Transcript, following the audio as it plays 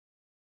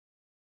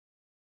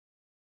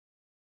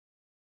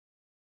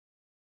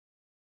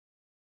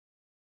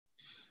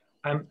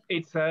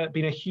It's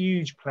been a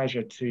huge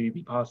pleasure to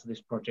be part of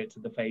this project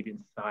at the Fabian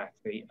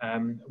Society.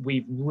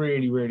 We've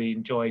really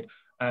enjoyed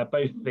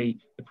both the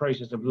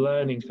process of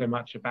learning so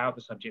much about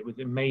the subject with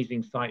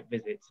amazing site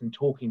visits and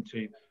talking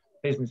to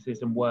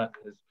businesses and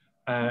workers,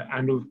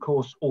 and of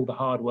course, all the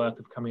hard work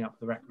of coming up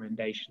with the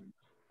recommendations.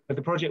 But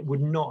the project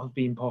would not have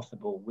been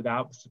possible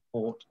without the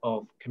support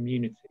of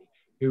community,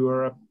 who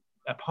are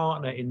a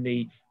partner in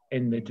the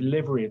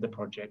delivery of the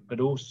project, but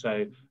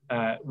also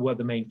were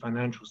the main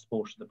financial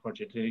support of the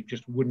project. It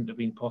just wouldn't have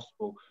been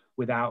possible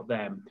without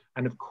them.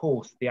 And of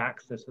course, the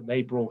access that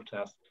they brought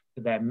us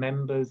to their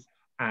members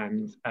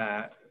and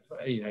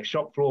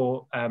shop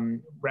floor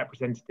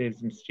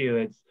representatives and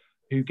stewards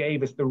who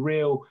gave us the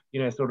real,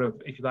 sort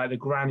of, if you like, the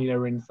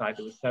granular insight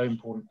that was so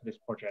important for this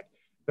project.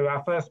 So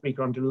our first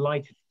speaker, I'm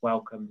delighted to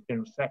welcome the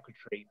General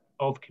Secretary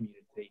of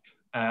Community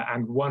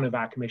and one of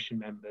our commission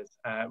members,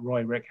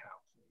 Roy Rickhouse.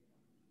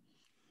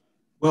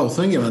 Well,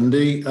 thank you,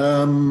 Andy.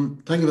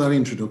 Thank you for that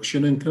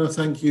introduction, and can I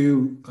thank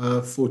you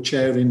for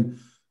chairing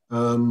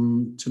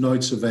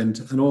tonight's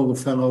event and all the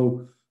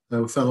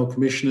fellow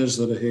commissioners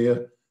that are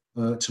here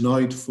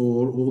tonight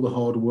for all the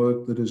hard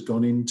work that has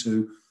gone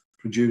into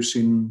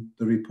producing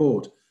the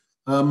report.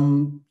 A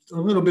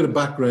little bit of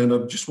background. I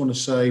just want to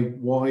say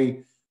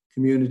why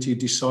Community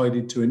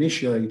decided to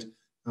initiate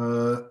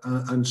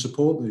and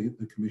support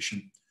the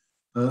Commission,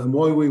 and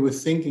why we were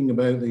thinking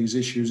about these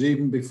issues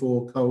even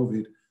before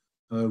COVID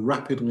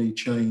rapidly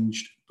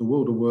changed the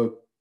world of work,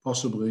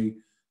 possibly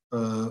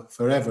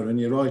forever. And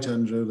you're right,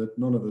 Andrew, that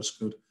none of us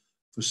could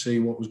foresee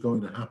what was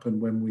going to happen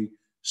when we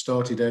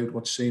started out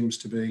what seems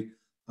to be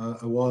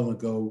a while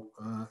ago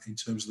in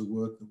terms of the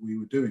work that we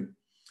were doing.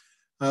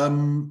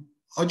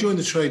 I joined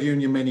the trade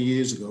union many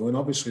years ago, and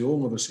obviously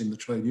all of us in the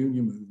trade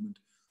union movement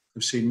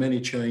have seen many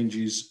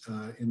changes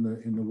in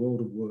the world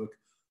of work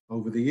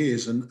over the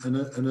years. And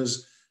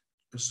as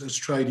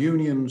trade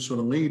union sort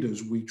of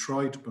leaders, we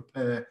try to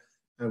prepare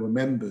our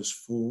members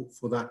for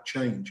that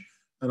change.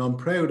 And I'm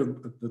proud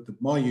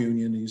that my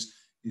union is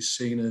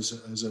seen as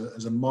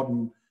a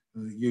modern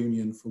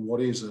union for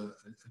what is a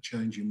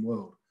changing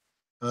world.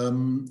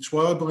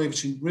 So I believe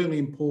it's really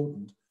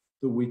important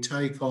that we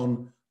take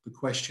on the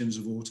questions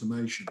of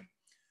automation.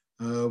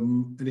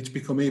 And it's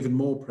become even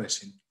more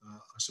pressing,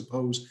 I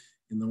suppose,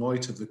 in the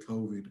light of the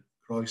COVID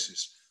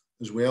crisis,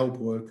 as we help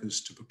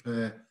workers to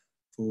prepare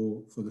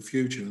for the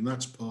future. And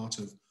that's part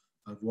of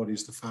what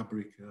is the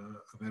fabric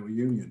of our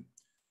union.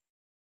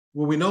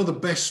 Well, we know the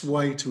best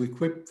way to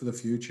equip for the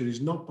future is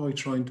not by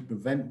trying to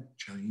prevent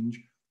change,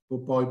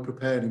 but by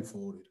preparing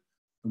for it.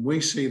 And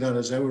we see that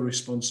as our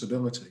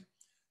responsibility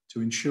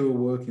to ensure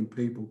working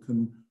people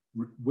can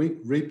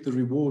reap the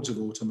rewards of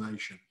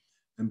automation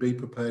and be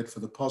prepared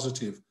for the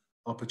positive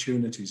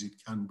opportunities it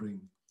can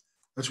bring.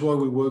 That's why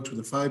we worked with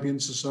the Fabian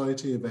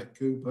Society, Yvette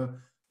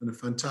Cooper, and a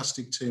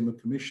fantastic team of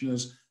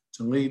commissioners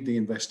to lead the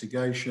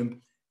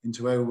investigation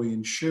into how we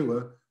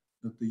ensure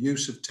that the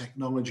use of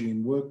technology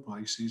in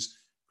workplaces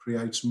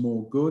creates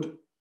more good,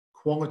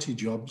 quality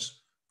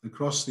jobs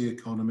across the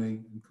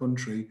economy and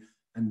country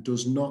and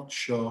does not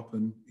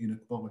sharpen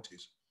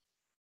inequalities.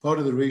 Part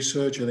of the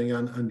research, I think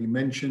Andy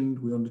mentioned,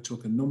 we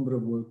undertook a number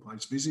of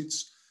workplace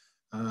visits,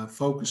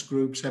 focus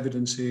groups,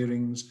 evidence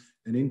hearings,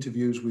 and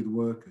interviews with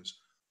workers.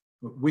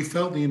 But we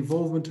felt the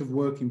involvement of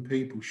working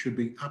people should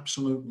be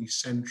absolutely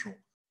central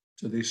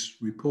to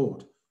this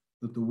report,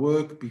 that the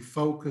work be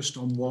focused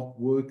on what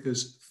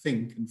workers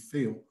think and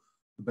feel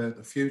about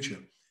the future.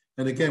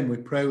 And again, we're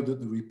proud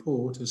that the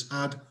report has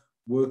had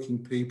working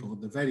people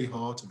at the very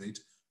heart of it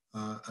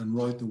and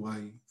right the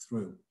way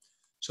through.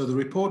 So the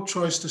report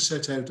tries to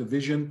set out a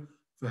vision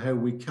for how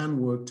we can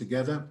work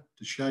together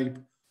to shape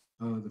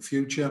the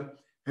future,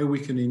 how we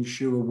can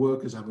ensure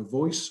workers have a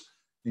voice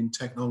in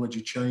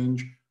technology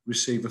change,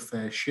 receive a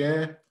fair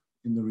share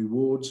in the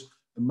rewards,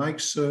 and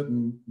make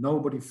certain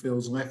nobody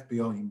feels left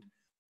behind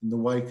in the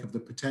wake of the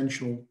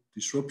potential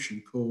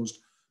disruption caused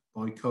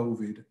by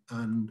COVID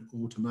and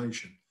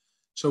automation.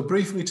 So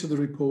briefly to the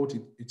report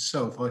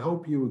itself, I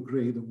hope you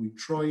agree that we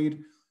tried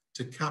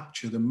to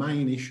capture the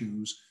main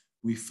issues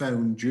we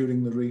found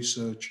during the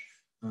research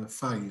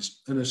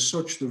phase. And as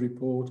such, the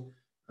report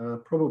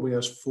probably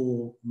has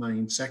four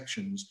main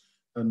sections,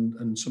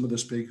 and some of the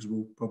speakers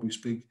will probably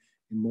speak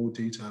in more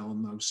detail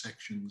on those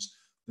sections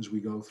as we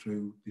go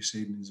through this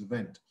evening's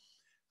event.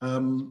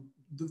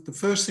 The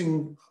first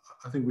thing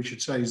I think we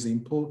should say is the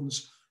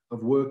importance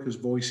of workers'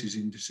 voices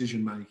in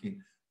decision making,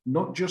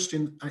 not just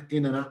in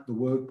and at the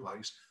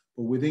workplace,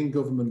 but within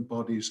government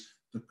bodies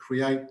that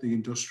create the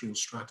industrial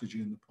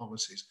strategy and the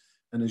policies.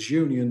 And as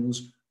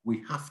unions,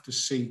 we have to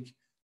seek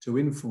to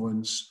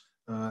influence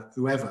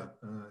whoever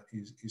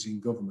is in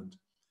government.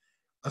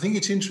 I think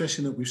it's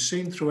interesting that we've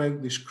seen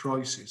throughout this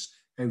crisis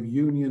how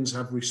unions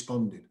have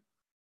responded,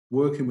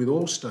 working with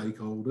all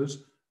stakeholders,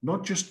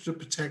 not just to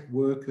protect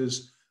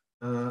workers,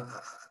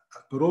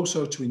 but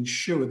also to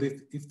ensure that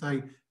if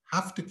they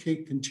have to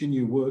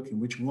continue working,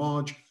 which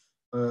large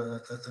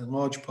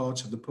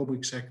parts of the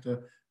public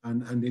sector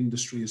and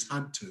industry has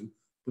had to,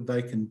 but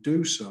they can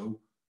do so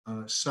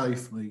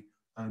safely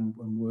and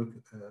work,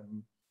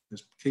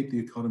 keep the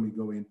economy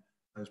going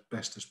as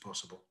best as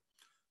possible.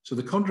 So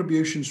the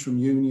contributions from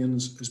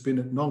unions has been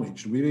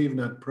acknowledged. We've even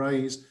had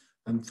praise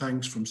and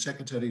thanks from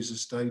secretaries of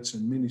states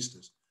and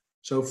ministers.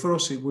 So for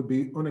us, it would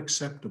be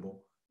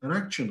unacceptable and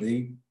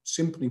actually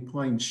simply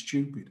plain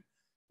stupid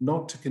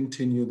not to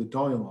continue the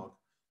dialogue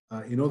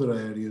in other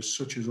areas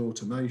such as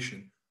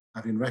automation,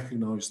 having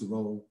recognised the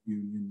role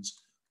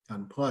unions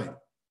can play.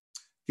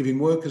 Giving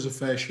workers a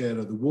fair share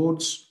of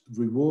the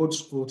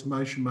rewards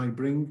automation may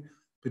bring,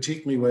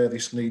 particularly where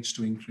this leads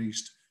to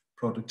increased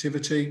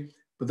productivity.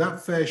 But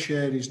that fair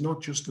share is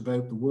not just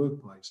about the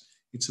workplace.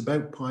 It's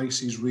about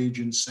places,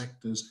 regions,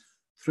 sectors.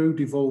 Through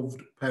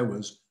devolved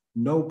powers,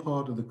 no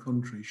part of the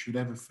country should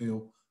ever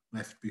feel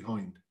left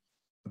behind.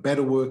 A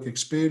better work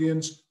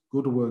experience,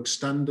 good work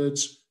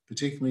standards,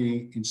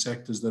 particularly in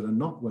sectors that are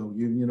not well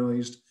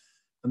unionised.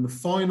 And the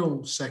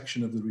final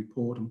section of the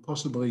report, and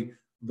possibly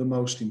the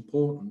most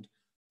important,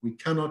 we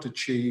cannot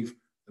achieve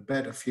a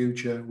better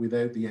future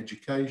without the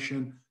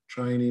education,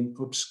 training,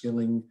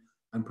 upskilling,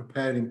 and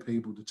preparing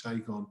people to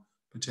take on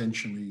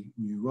potentially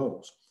new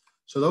roles.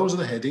 So those are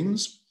the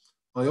headings.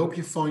 I hope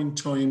you find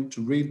time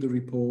to read the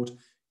report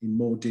in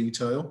more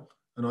detail,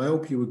 and I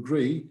hope you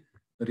agree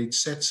that it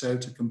sets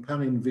out a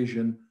compelling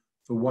vision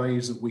for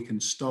ways that we can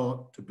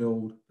start to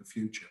build the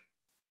future.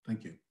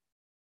 Thank you.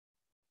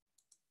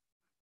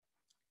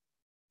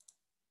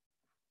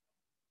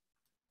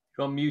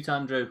 You're on mute,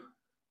 Andrew.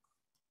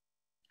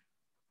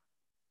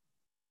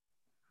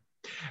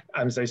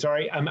 I'm so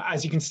sorry.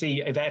 As you can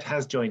see, Yvette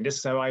has joined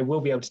us, so I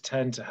will be able to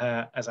turn to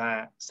her as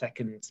our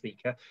second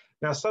speaker.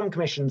 Now, some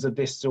commissions of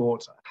this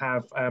sort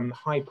have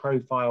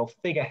high-profile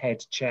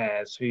figurehead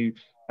chairs who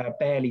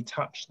barely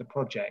touch the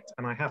project,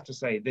 and I have to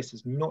say this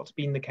has not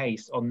been the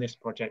case on this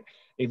project.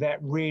 Yvette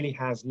really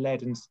has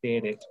led and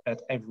steered it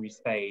at every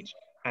stage,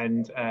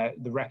 and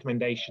the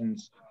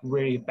recommendations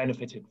really have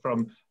benefited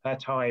from her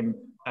time,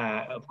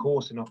 of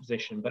course, in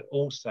opposition, but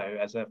also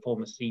as a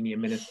former senior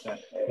minister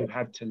who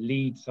had to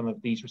lead some of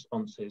these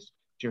responses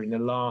during the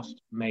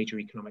last major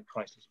economic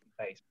crisis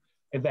we faced.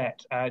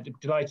 Yvette,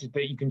 delighted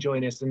that you can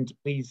join us, and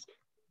please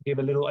give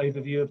a little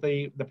overview of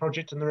the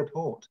project and the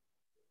report.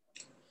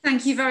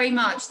 Thank you very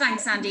much.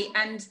 Thanks, Andy.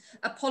 And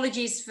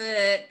apologies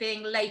for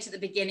being late at the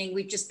beginning.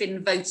 We've just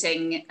been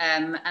voting.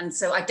 And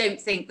so I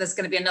don't think there's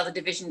going to be another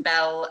division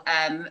bell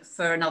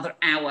for another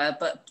hour,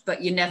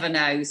 but you never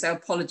know. So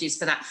apologies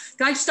for that.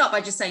 Can I just start by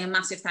just saying a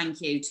massive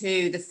thank you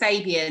to the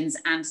Fabians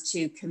and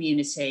to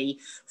community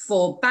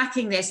for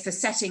backing this, for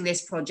setting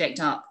this project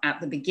up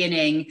at the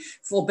beginning,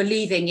 for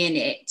believing in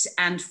it,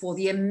 and for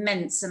the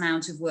immense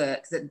amount of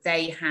work that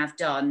they have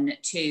done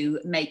to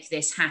make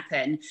this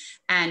happen.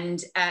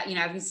 And, you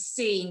know, I've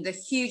seen the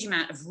huge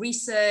amount of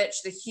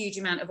research, the huge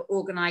amount of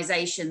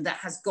organisation that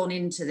has gone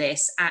into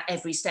this at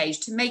every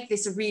stage to make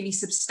this a really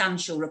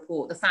substantial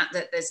report. The fact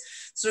that there's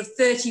sort of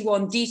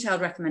 31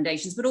 detailed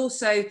recommendations, but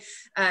also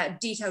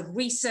detailed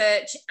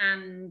research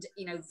and,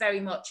 you know, very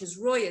much, as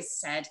Roy has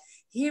said,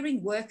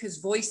 hearing workers'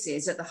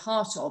 voices at the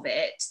heart of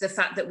it, the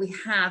fact that we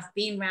have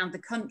been around the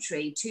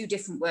country to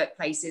different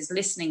workplaces,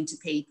 listening to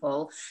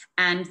people,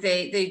 and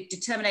the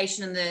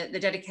determination and the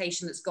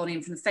dedication that's gone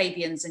in from the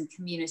Fabians and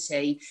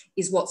community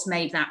is what's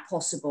made that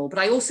possible. But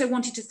I also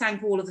wanted to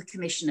thank all of the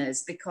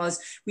commissioners, because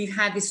we've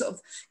had this sort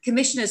of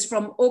commissioners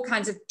from all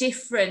kinds of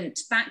different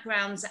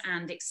backgrounds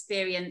and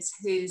experience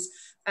whose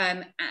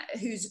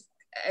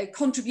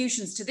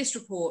contributions to this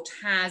report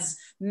has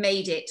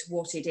made it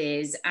what it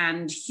is,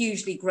 and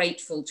hugely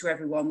grateful to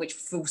everyone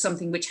for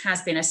something which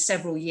has been a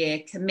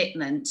several-year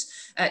commitment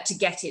to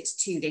get it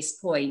to this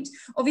point.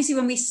 Obviously,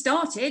 when we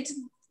started,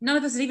 none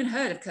of us had even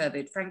heard of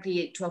COVID.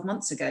 Frankly, 12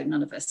 months ago,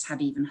 none of us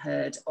had even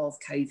heard of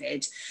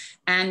COVID.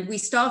 And we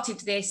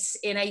started this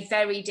in a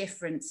very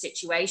different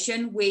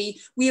situation.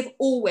 We have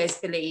always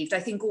believed,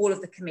 I think all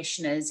of the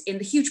commissioners, in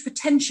the huge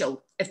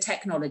potential of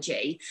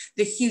technology,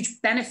 the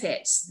huge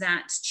benefits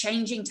that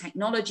changing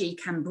technology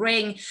can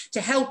bring to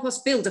help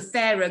us build a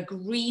fairer,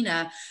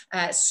 greener,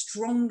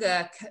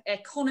 stronger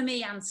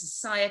economy and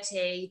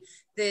society,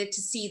 to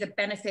see the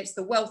benefits,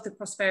 the wealth, the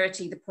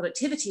prosperity, the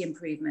productivity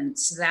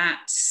improvements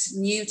that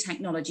new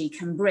technology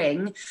can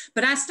bring.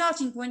 But our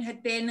starting point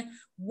had been,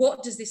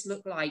 what does this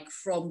look like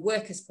from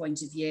workers'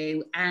 point of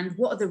view, and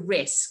what are the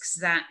risks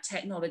that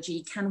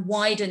technology can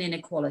widen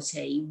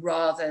inequality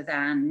rather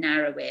than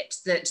narrow it,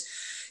 that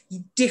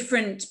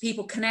different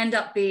people can end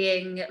up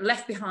being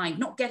left behind,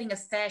 not getting a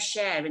fair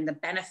share in the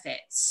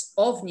benefits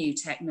of new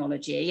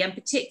technology, and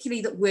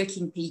particularly that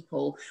working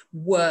people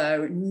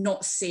were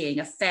not seeing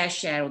a fair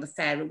share or the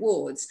fair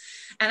rewards.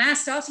 And our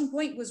starting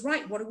point was,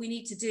 right, what do we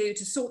need to do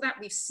to sort that?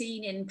 We've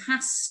seen in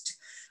past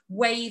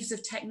waves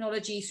of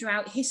technology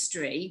throughout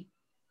history,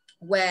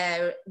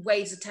 where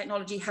waves of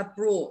technology have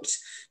brought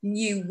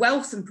new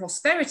wealth and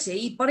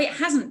prosperity, but it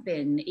hasn't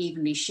been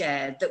evenly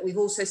shared, that we've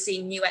also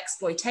seen new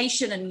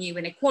exploitation and new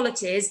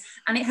inequalities,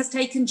 and it has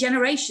taken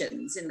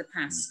generations in the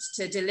past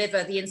to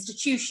deliver the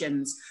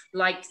institutions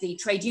like the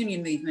trade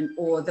union movement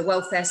or the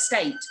welfare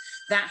state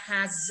that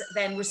has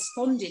then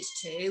responded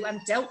to and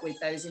dealt with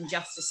those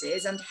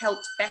injustices and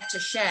helped better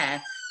share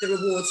the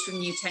rewards from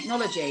new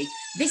technology.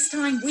 This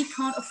time we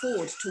can't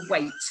afford to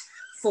wait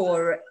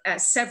for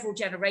several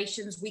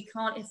generations. We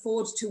can't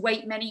afford to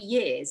wait many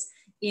years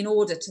in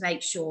order to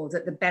make sure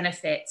that the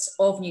benefits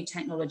of new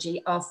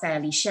technology are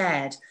fairly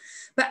shared.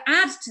 But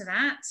add to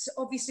that,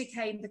 obviously,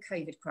 came the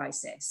COVID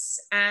crisis,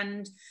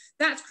 and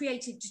that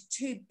created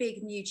two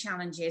big new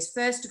challenges.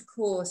 First, of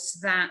course,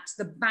 that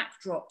the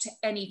backdrop to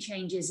any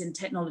changes in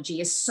technology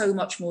is so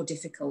much more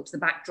difficult. The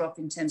backdrop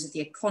in terms of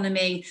the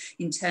economy,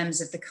 in terms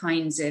of the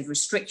kinds of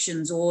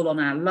restrictions all on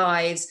our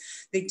lives,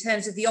 in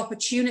terms of the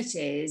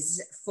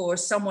opportunities for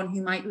someone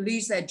who might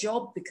lose their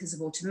job because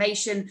of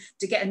automation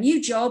to get a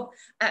new job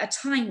at a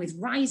time with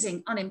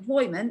rising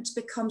unemployment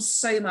becomes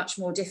so much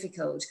more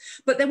difficult.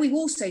 But then we've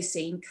also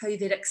seen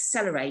COVID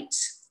accelerate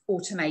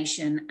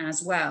automation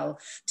as well.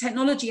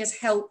 Technology has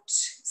helped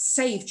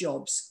save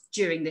jobs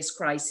during this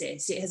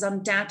crisis. It has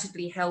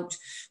undoubtedly helped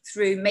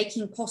through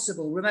making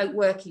possible remote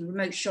working,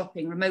 remote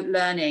shopping, remote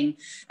learning,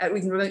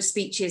 even remote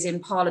speeches in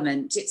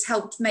Parliament. It's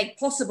helped make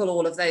possible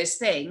all of those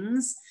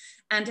things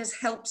and has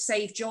helped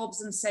save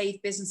jobs and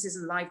save businesses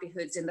and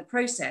livelihoods in the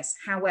process.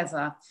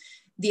 However,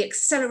 the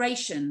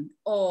acceleration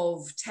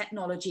of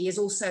technology is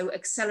also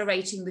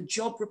accelerating the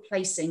job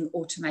replacing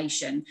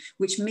automation,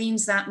 which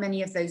means that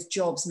many of those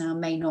jobs now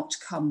may not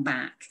come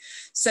back.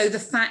 So the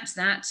fact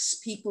that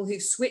people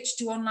who've switched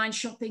to online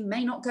shopping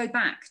may not go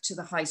back to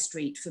the high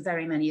street for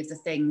very many of the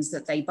things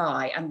that they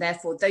buy, and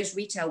therefore those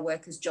retail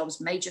workers'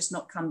 jobs may just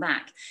not come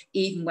back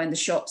even when the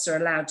shops are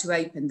allowed to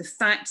open. The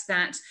fact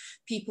that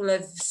people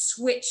have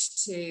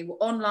switched to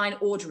online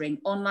ordering,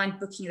 online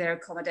booking their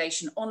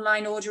accommodation,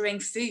 online ordering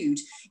food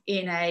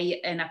in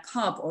a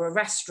pub or a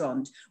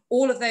restaurant.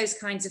 All of those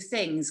kinds of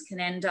things can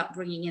end up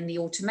bringing in the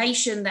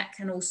automation that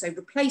can also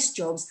replace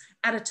jobs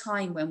at a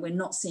time when we're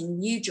not seeing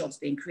new jobs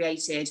being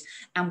created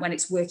and when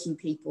it's working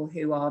people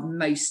who are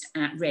most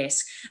at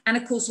risk. And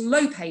of course,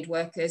 low paid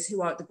workers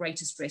who are at the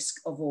greatest risk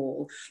of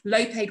all.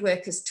 Low paid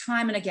workers,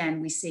 time and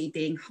again, we see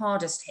being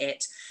hardest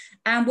hit.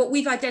 And what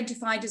we've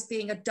identified as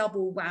being a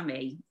double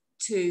whammy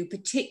to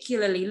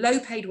particularly low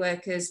paid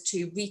workers,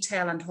 to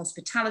retail and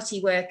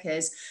hospitality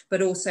workers, but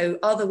also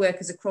other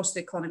workers across the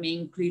economy,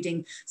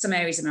 including some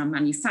areas around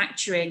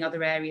manufacturing,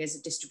 other areas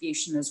of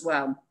distribution as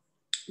well.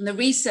 And the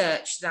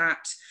research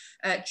that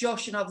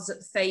Josh and others at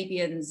the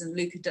Fabians and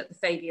Luke at the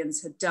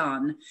Fabians had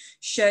done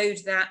showed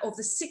that of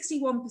the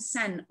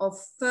 61% of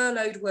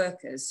furloughed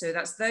workers, so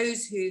that's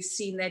those who've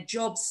seen their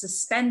jobs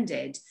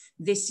suspended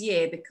this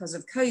year because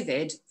of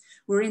COVID,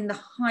 were in the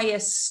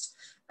highest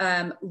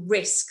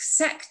risk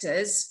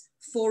sectors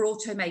for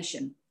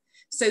automation.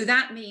 So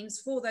that means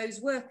for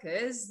those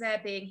workers,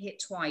 they're being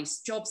hit twice.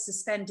 Jobs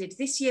suspended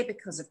this year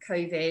because of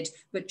COVID,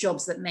 but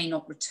jobs that may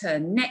not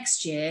return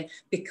next year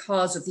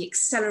because of the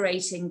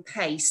accelerating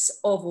pace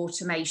of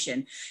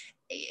automation.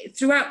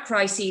 Throughout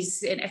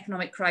crises, in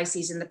economic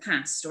crises in the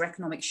past or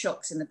economic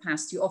shocks in the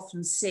past, you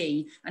often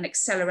see an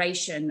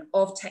acceleration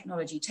of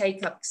technology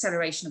take-up,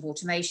 acceleration of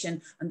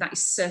automation, and that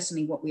is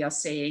certainly what we are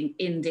seeing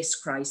in this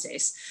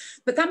crisis.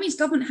 But that means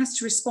government has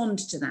to respond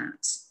to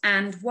that.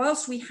 And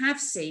whilst we have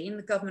seen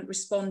the government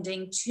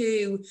responding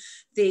to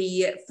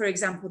for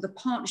example, the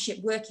partnership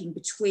working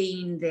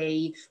between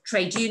the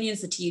trade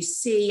unions, the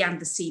TUC and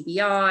the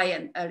CBI,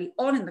 and early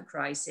on in the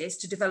crisis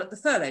to develop the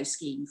furlough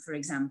scheme, for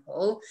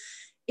example,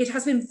 it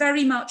has been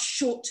very much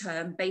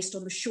short-term, based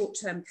on the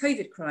short-term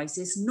COVID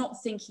crisis,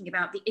 not thinking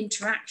about the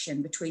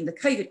interaction between the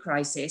COVID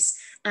crisis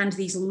and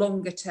these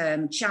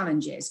longer-term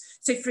challenges.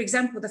 So, for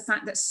example, the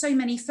fact that so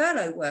many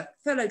furloughed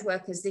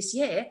workers this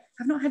year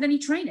have not had any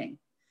training.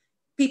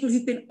 People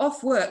who've been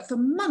off work for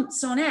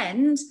months on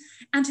end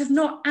and have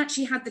not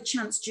actually had the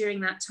chance during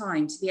that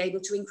time to be able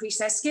to increase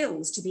their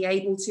skills, to be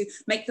able to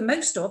make the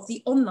most of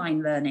the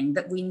online learning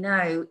that we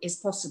know is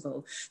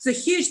possible. So a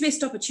huge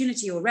missed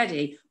opportunity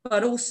already,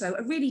 but also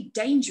a really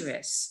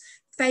dangerous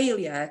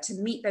failure to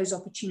meet those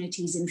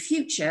opportunities in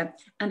future,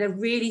 and a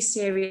really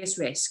serious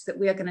risk that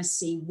we are going to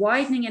see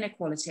widening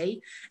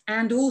inequality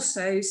and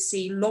also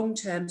see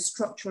long-term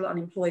structural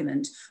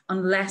unemployment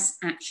unless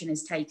action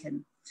is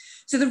taken.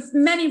 So there are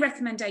many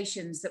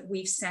recommendations that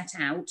we've set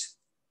out.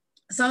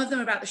 Some of them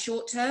are about the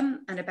short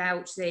term and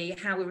about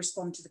how we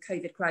respond to the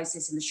COVID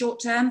crisis in the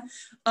short term.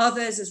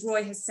 Others, as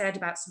Roy has said,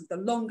 about some of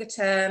the longer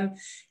term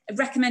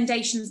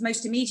recommendations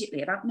most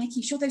immediately about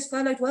making sure those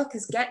furloughed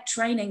workers get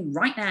training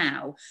right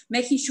now,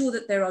 making sure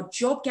that there are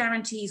job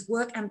guarantees,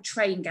 work and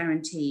train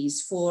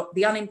guarantees for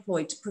the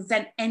unemployed to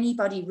prevent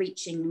anybody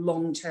reaching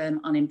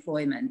long-term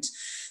unemployment,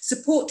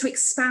 support to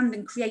expand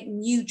and create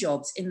new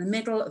jobs in the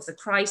middle of the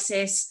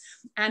crisis,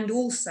 and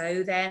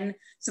also then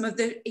some of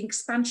the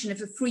expansion of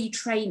the free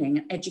training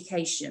and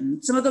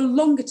education, some of the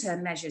longer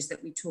term measures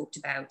that we talked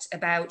about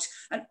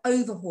an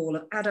overhaul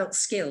of adult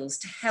skills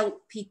to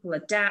help people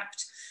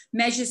adapt,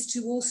 measures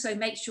to also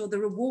make sure the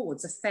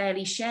rewards are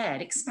fairly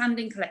shared,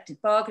 expanding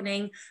collective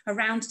bargaining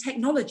around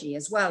technology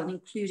as well,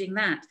 including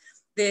that.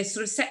 The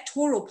sort of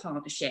sectoral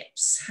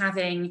partnerships,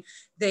 having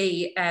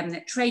the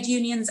trade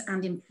unions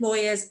and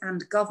employers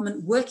and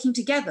government working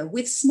together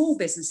with small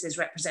businesses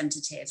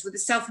representatives, with the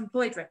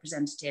self-employed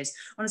representatives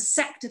on a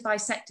sector by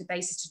sector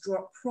basis to draw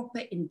up proper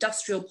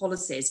industrial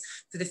policies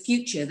for the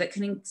future that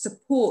can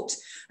support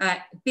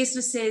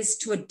businesses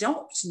to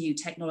adopt new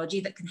technology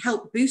that can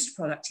help boost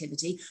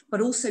productivity,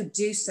 but also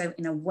do so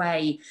in a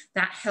way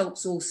that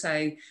helps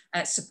also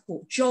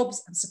support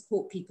jobs and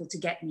support people to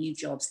get new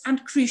jobs.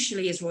 And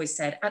crucially, as Roy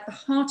said, at the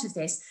heart of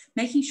this,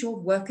 making sure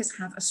workers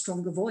have a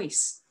stronger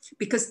voice.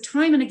 Because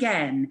time and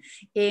again,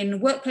 in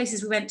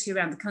workplaces we went to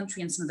around the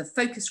country and some of the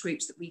focus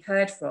groups that we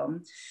heard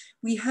from,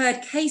 we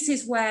heard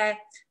cases where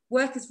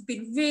workers have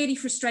been really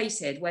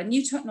frustrated, where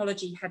new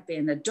technology had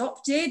been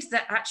adopted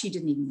that actually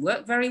didn't even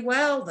work very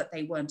well, that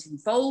they weren't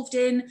involved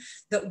in,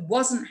 that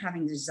wasn't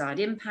having the desired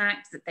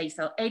impact, that they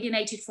felt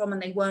alienated from,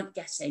 and they weren't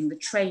getting the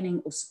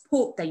training or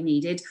support they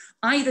needed,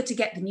 either to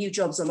get the new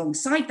jobs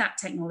alongside that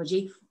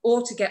technology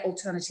or to get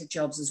alternative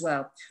jobs as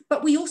well.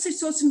 But we also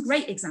saw some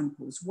great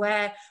examples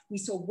where we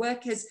saw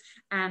workers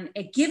and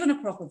given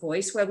a proper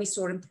voice, where we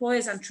saw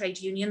employers and trade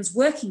unions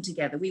working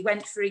together. We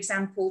went, for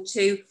example,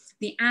 to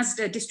the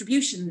ASDA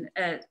distribution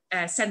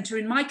centre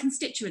in my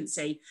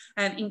constituency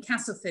in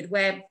Castleford,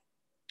 where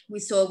we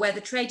saw where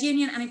the trade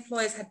union and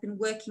employers had been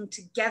working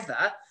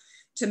together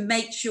to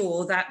make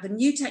sure that the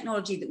new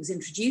technology that was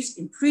introduced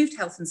improved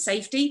health and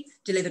safety,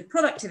 delivered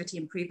productivity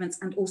improvements,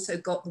 and also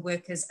got the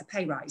workers a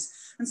pay rise.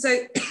 And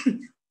so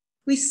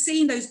we've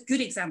seen those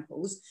good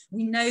examples.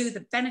 We know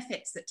the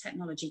benefits that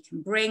technology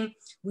can bring.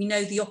 We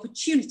know the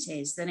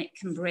opportunities that it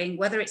can bring,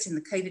 whether it's in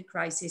the COVID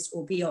crisis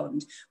or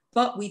beyond.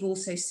 But we've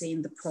also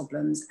seen the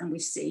problems, and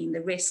we've seen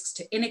the risks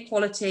to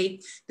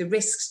inequality, the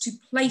risks to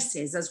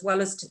places as well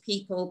as to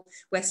people,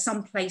 where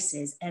some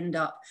places end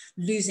up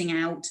losing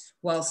out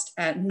whilst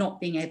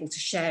not being able to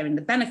share in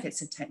the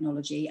benefits of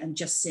technology and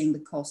just seeing the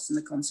costs and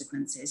the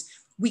consequences.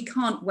 We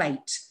can't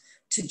wait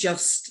to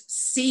just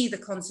see the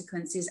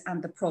consequences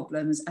and the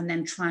problems and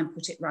then try and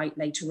put it right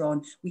later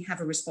on. We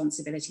have a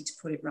responsibility to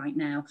put it right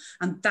now.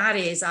 And that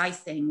is, I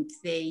think,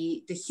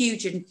 the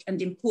huge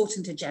and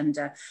important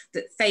agenda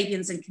that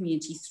Fabians and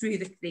community through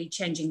the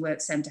Changing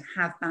Work Centre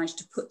have managed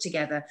to put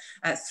together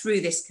through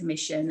this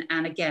commission.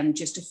 And again,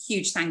 just a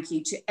huge thank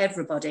you to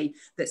everybody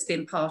that's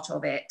been part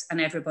of it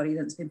and everybody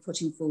that's been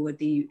putting forward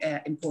the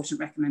important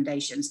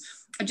recommendations.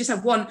 I just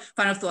have one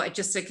final thought. It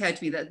just occurred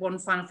to me that one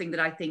final thing that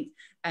I think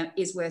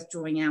is worth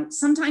drawing out.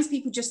 Sometimes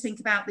people just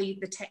think about the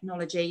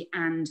technology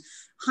and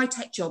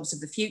high-tech jobs of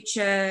the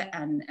future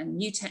and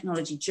new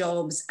technology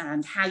jobs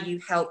and how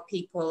you help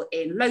people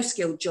in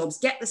low-skilled jobs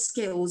get the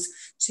skills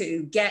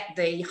to get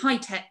the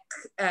high-tech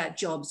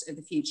jobs of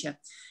the future.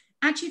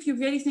 Actually, if you're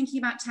really thinking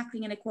about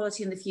tackling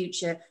inequality in the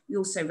future, you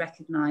also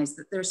recognise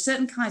that there are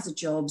certain kinds of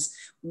jobs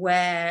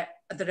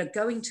that are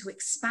going to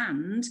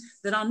expand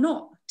that are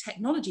not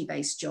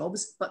technology-based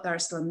jobs, but that are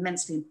still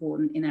immensely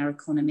important in our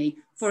economy.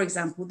 For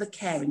example, the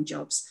caring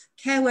jobs,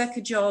 care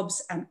worker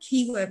jobs and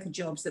key worker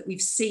jobs that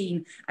we've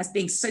seen as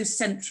being so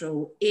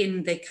central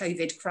in the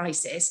COVID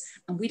crisis,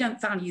 and we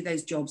don't value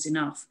those jobs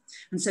enough.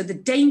 And so the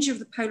danger of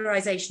the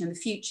polarisation in the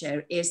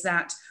future is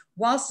that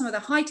while some of the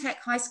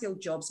high-tech,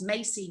 high-skilled jobs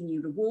may see new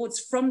rewards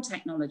from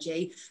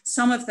technology,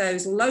 some of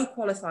those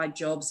low-qualified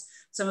jobs,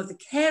 some of the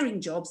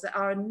caring jobs that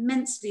are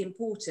immensely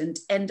important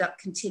end up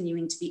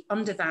continuing to be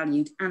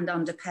undervalued and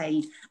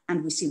underpaid,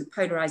 and we see the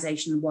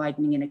polarisation and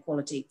widening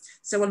inequality.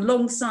 So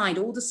alongside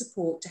all the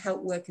support to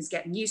help workers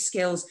get new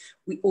skills,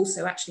 we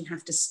also actually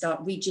have to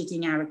start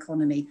rejigging our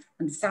economy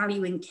and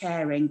valuing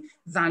caring,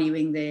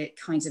 valuing the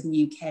kinds of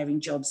new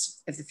caring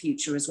jobs of the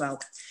future as well.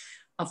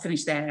 I'll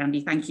finish there,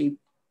 Andy. Thank you.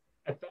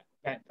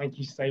 Thank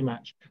you so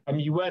much.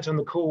 You weren't on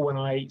the call when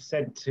I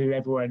said to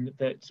everyone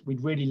that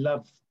we'd really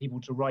love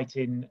people to write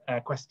in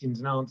questions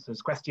and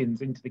answers,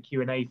 questions into the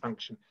Q&A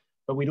function.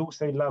 But we'd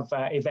also love,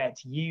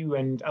 Yvette, you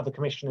and other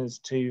commissioners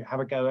to have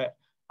a go at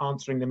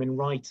answering them in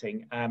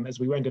writing,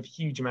 as we won't have a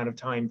huge amount of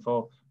time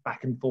for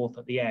back and forth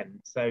at the end.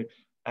 So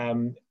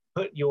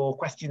put your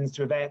questions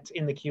to Yvette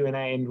in the Q&A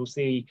and we'll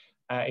see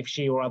if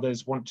she or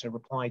others want to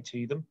reply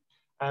to them.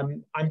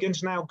 I'm going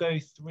to now go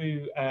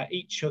through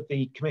each of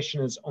the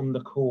commissioners on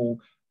the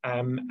call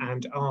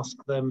and ask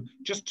them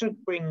just to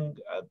bring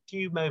a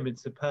few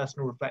moments of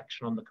personal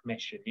reflection on the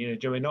commission. You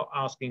know, we're not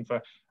asking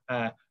for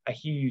a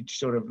huge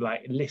sort of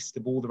like list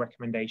of all the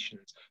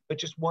recommendations, but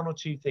just one or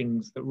two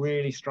things that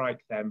really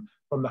strike them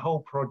from the whole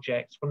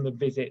project, from the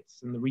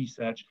visits and the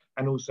research,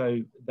 and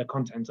also the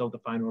contents of the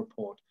final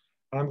report.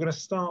 And I'm going to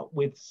start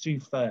with Sue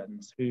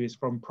Ferns, who is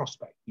from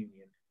Prospect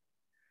Union.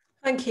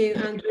 Thank you,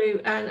 Andrew,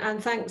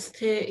 and thanks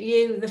to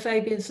you, the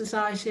Fabian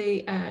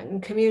Society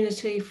and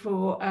community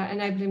for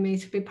enabling me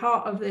to be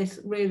part of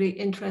this really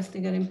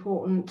interesting and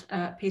important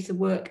piece of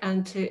work,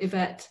 and to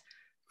Yvette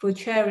for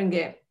chairing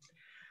it.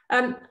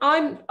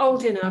 I'm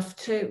old enough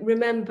to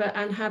remember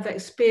and have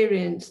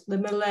experienced the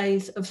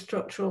malaise of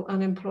structural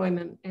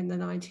unemployment in the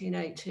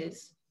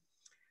 1980s.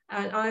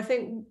 And I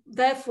think,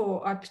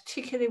 therefore, I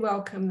particularly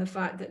welcome the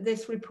fact that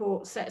this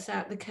report sets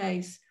out the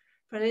case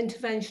for an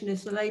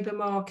interventionist labour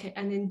market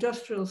and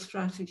industrial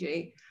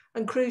strategy,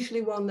 and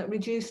crucially one that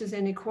reduces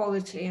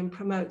inequality and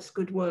promotes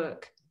good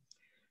work.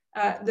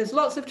 There's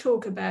lots of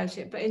talk about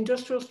it, but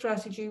industrial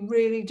strategy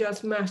really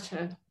does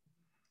matter.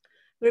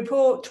 The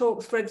report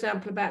talks, for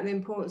example, about the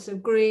importance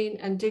of green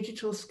and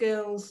digital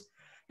skills.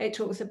 It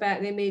talks about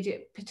the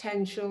immediate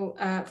potential,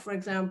 for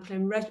example,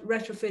 in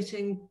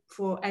retrofitting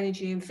for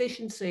energy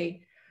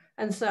efficiency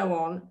and so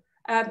on.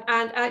 And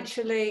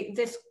actually,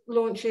 this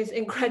launch is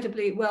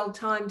incredibly well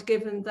timed,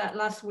 given that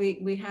last week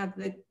we had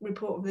the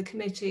report of the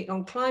Committee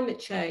on Climate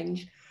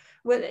Change,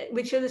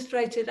 which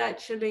illustrated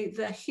actually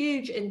the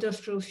huge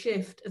industrial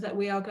shift that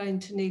we are going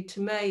to need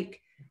to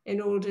make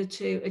in order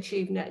to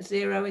achieve net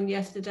zero. And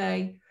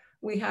yesterday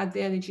we had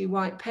the Energy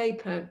White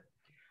Paper.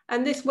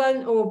 And this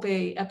won't all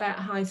be about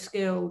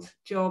high-skilled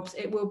jobs.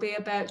 It will be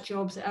about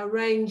jobs at a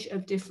range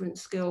of different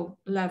skill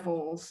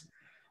levels.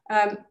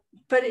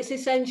 But it's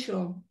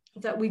essential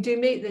that we do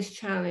meet this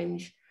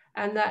challenge,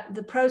 and that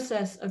the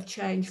process of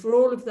change for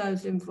all of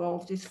those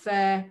involved is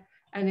fair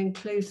and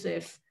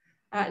inclusive.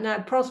 Now,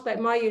 Prospect,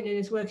 my union,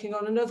 is working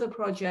on another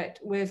project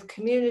with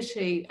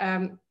community,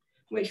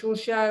 which will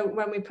show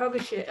when we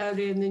publish it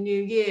early in the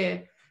new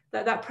year,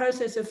 that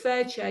process of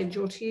fair change,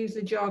 or to use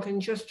the jargon,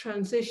 just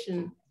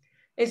transition,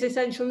 is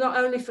essential not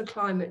only for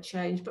climate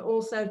change, but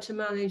also to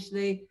manage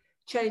the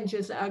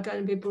changes that are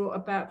going to be brought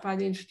about by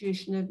the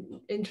introduction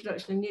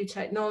of new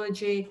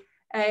technology,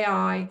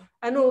 AI,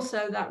 and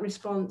also that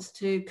response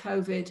to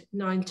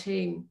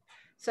COVID-19.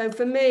 So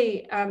for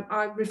me,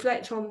 I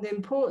reflect on the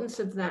importance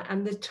of that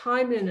and the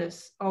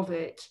timeliness of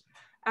it.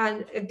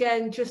 And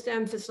again, just to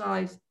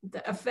emphasize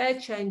that a fair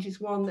change is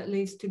one that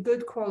leads to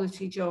good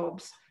quality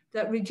jobs,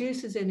 that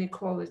reduces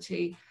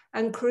inequality,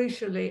 and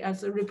crucially,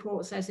 as the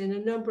report says in a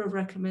number of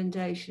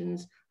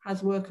recommendations,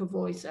 has worker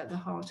voice at the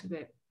heart of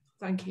it.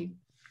 Thank you.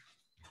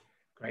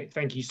 Great,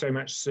 thank you so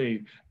much,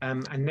 Sue.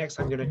 And next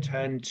I'm going to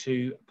turn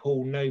to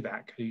Paul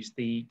Novak, who's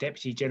the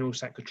Deputy General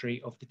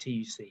Secretary of the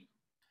TUC.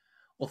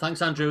 Well,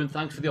 thanks, Andrew, and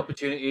thanks for the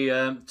opportunity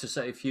to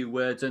say a few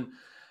words, and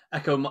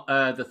echo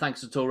the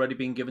thanks that's already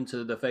been given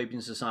to the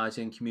Fabian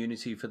Society and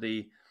community for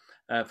the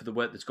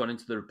work that's gone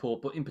into the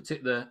report, but in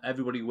particular,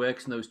 everybody who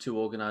works in those two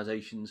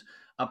organisations,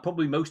 and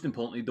probably most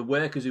importantly, the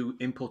workers who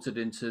inputted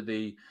into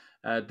the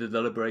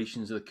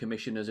deliberations of the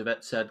Commission, as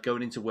Yvette said,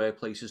 going into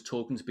workplaces,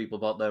 talking to people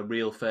about their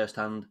real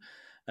first-hand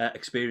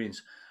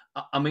experience.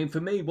 I mean, for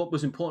me, what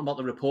was important about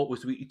the report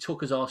was we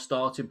took as our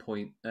starting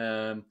point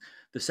the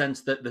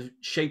sense that the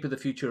shape of the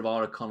future of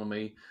our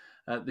economy,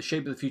 the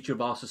shape of the future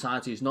of our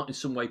society is not in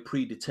some way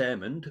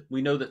predetermined.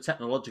 We know that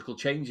technological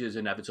change is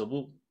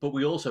inevitable, but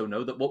we also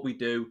know that what we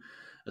do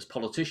as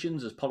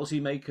politicians, as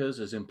policymakers,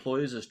 as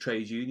employers, as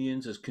trade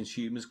unions, as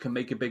consumers can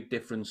make a big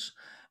difference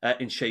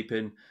in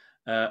shaping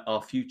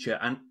our future,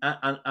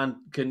 and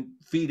can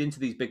feed into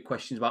these big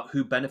questions about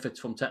who benefits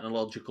from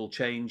technological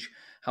change,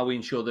 how we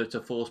ensure that it's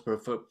a force for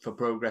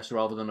progress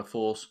rather than a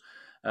force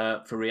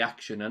for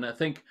reaction. And I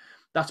think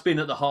that's been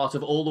at the heart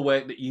of all the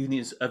work that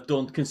unions have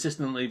done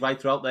consistently right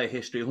throughout their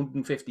history,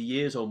 150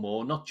 years or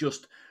more, not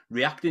just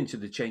reacting to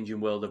the changing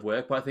world of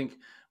work, but I think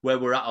where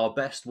we're at our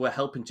best, we're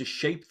helping to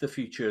shape the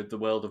future of the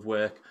world of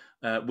work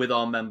with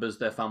our members,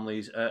 their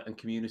families and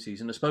communities.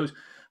 And I suppose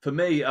for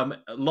me,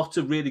 lots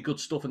of really good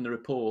stuff in the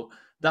report.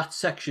 That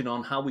section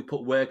on how we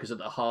put workers at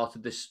the heart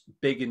of this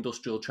big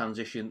industrial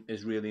transition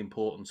is really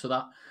important. So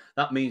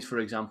that means, for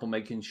example,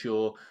 making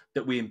sure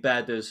that we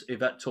embed, as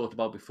Yvette talked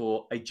about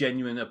before, a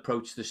genuine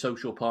approach to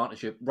social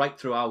partnership right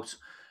throughout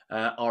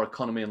our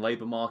economy and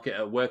labour market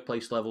at a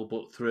workplace level,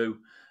 but through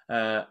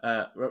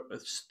a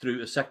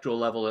sectoral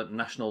level, at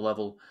national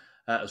level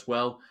as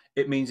well.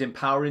 It means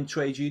empowering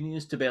trade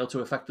unions to be able to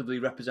effectively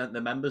represent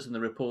their members, and the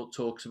report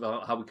talks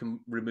about how we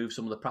can remove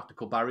some of the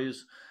practical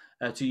barriers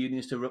to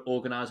unions to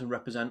organise and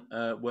represent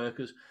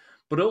workers.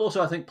 But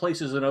also, I think,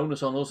 places an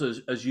onus on us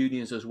as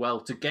unions as well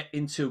to get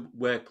into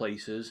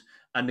workplaces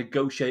and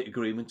negotiate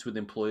agreements with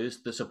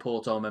employers that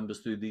support our members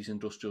through these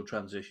industrial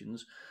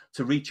transitions,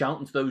 to reach out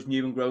into those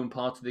new and growing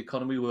parts of the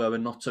economy where we're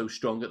not so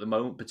strong at the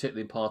moment,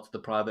 particularly in parts of the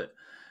private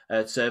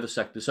service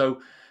sector.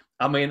 So,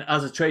 I mean,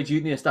 as a trade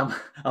unionist, I'm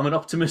an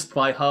optimist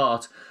by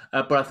heart,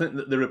 but I think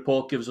that the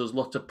report gives us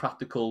lots of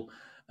practical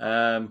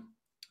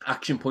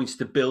action points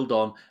to build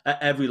on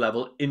at every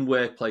level, in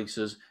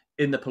workplaces,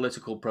 in the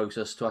political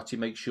process to actually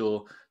make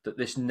sure that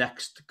this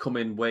next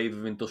coming wave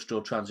of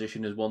industrial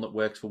transition is one that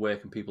works for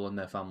working people and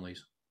their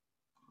families.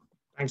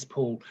 Thanks,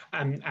 Paul.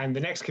 And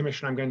the next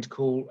commissioner I'm going to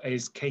call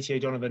is Katie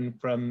O'Donovan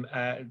from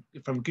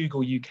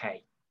Google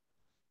UK.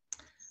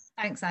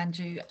 Thanks,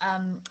 Andrew.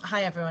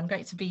 Hi, everyone.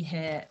 Great to be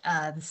here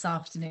this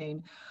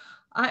afternoon.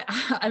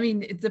 I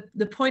mean,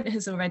 the point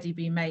has already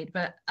been made,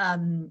 but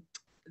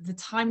the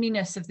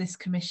timeliness of this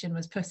commission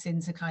was put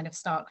into kind of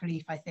stark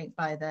relief, I think,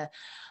 by the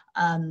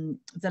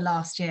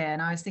last year.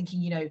 And I was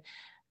thinking, you know,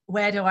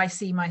 where do I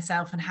see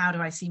myself and how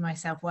do I see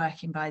myself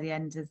working by the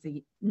end of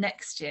the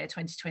next year,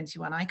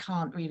 2021? I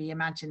can't really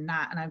imagine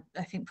that. And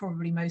I think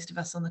probably most of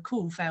us on the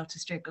call fail to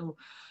struggle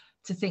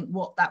to think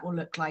what that will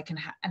look like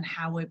and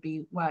how we'll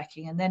be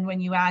working. And then when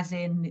you add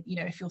in, you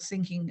know, if you're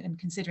thinking and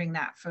considering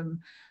that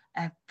from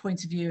a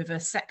point of view of a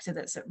sector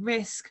that's at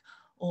risk,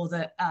 or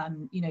that,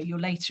 you know, you're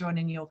later on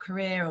in your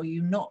career or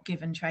you're not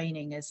given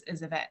training, as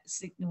Yvette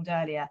signalled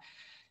earlier,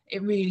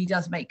 it really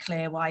does make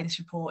clear why this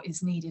report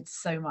is needed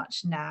so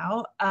much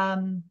now.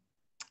 And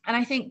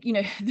I think, you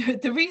know,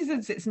 the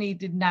reasons it's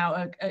needed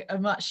now are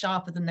much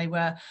sharper than they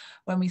were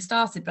when we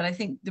started. But I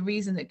think the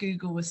reason that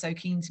Google was so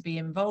keen to be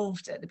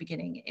involved at the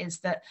beginning is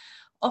that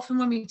often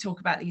when we talk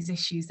about these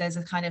issues, there's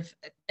a kind of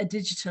a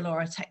digital or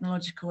a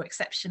technological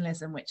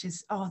exceptionalism, which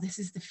is, oh, this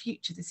is the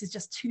future. This is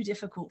just too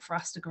difficult for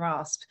us to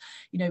grasp.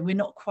 You know, we're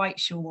not quite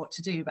sure what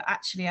to do. But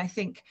actually, I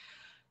think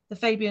the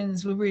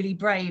Fabians were really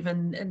brave,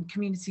 and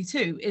community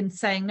too, in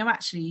saying, no,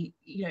 actually,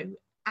 you know,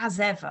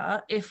 as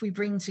ever, if we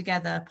bring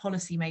together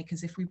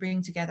policymakers, if we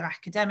bring together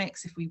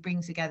academics, if we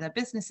bring together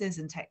businesses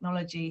and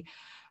technology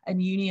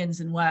and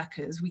unions and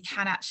workers, we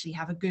can actually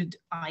have a good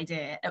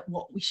idea at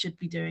what we should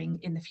be doing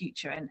in the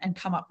future and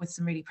come up with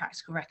some really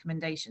practical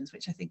recommendations,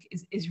 which I think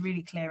is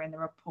really clear in the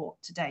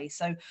report today.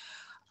 So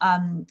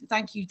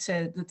thank you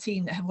to the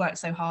team that have worked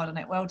so hard on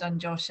it. Well done,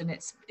 Josh. And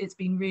it's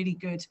been really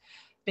good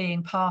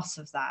being part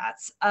of that.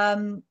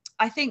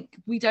 I think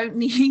we don't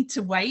need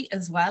to wait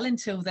as well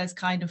until there's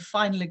kind of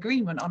final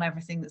agreement on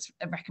everything that's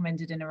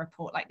recommended in a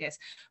report like this.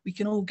 We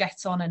can all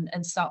get on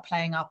and start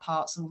playing our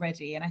parts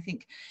already. And I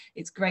think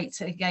it's great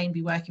to, again,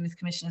 be working with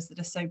commissioners that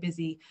are so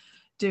busy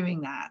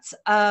doing that.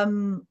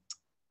 And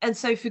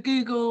so for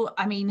Google,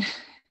 I mean,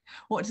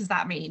 what does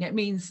that mean? It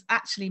means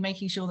actually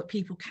making sure that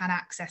people can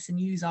access and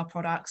use our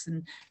products,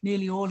 and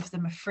nearly all of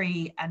them are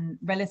free and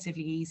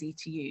relatively easy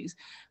to use.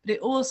 But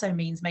it also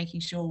means making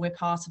sure we're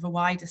part of a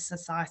wider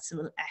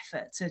societal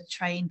effort to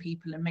train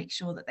people and make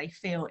sure that they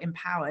feel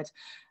empowered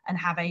and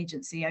have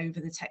agency over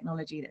the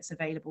technology that's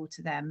available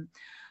to them.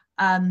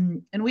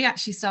 And we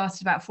actually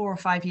started about 4 or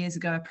 5 years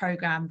ago a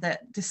program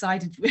that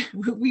decided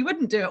we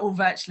wouldn't do it all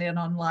virtually and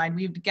online.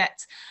 We would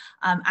get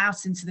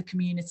out into the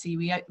community.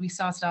 We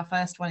started our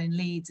first one in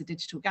Leeds, a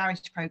digital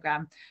garage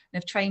program,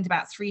 and have trained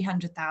about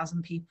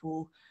 300,000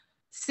 people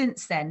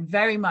since then,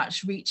 very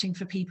much reaching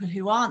for people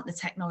who aren't the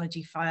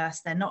technology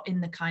first. They're not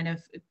in the kind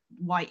of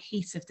white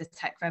heat of the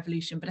tech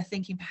revolution, but are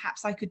thinking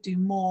perhaps I could do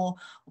more,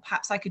 or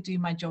perhaps I could do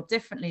my job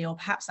differently, or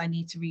perhaps I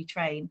need to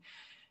retrain.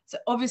 So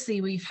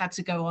obviously we've had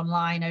to go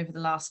online over the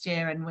last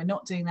year, and we're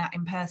not doing that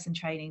in-person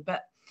training,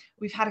 but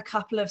we've had a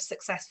couple of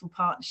successful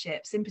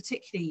partnerships, in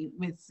particularly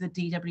with the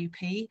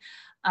DWP,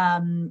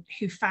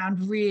 who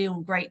found real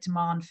great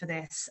demand for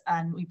this,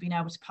 and we've been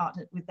able to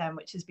partner with them,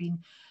 which has been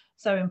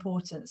so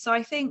important. So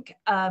I think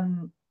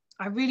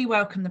I really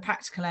welcome the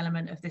practical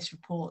element of this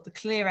report, the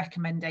clear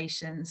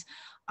recommendations.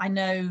 I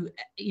know,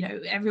 you know,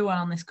 everyone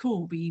on this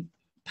call will be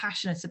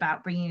passionate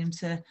about bringing them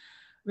to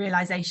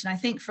realization. I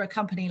think for a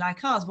company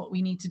like ours, what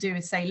we need to do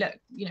is say, look,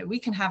 you know, we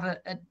can have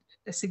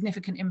a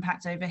significant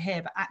impact over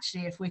here, but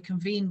actually if we're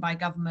convened by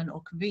government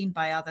or convened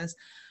by others,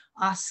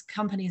 us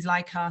companies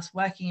like us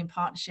working in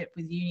partnership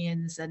with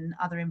unions and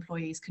other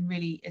employees can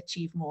really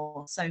achieve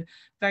more. So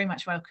very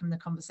much welcome the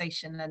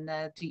conversation and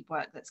the deep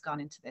work that's gone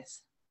into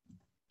this.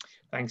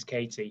 Thanks,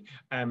 Katie.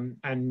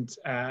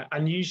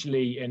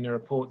 Unusually in the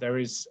report, there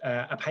is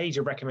a page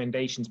of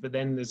recommendations, but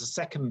then there's a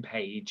second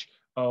page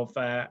of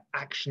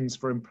actions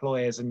for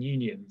employers and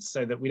unions,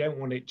 so that we don't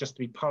want it just to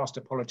be passed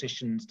to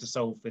politicians to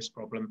solve this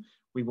problem.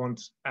 We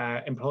want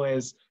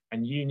employers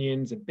and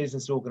unions and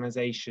business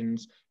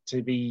organizations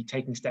to be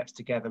taking steps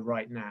together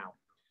right now.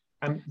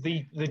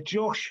 The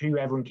Josh who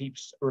everyone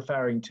keeps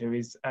referring to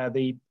is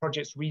the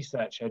project's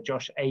researcher,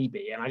 Josh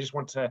Aby, and I just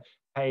want to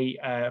pay,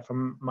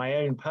 from my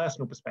own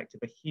personal perspective,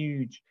 a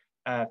huge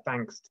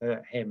thanks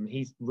to him.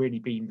 He's really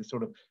been the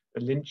sort of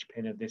the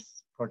linchpin of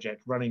this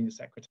project, running the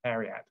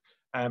Secretariat.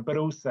 But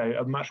also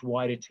a much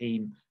wider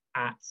team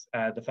at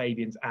the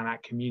Fabians and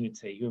at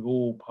Community, who have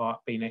all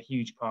been a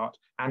huge part,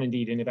 and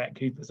indeed in Yvette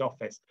Cooper's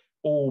office,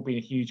 all been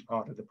a huge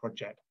part of the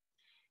project.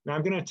 Now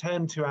I'm going to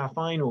turn to our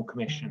final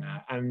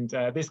commissioner, and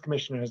this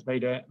commissioner has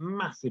made a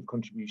massive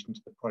contribution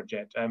to the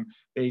project.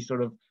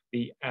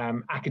 The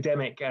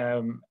academic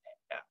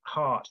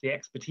heart, the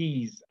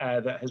expertise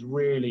that has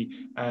really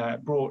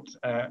brought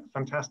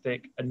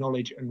fantastic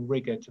knowledge and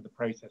rigour to the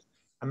process,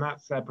 and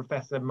that's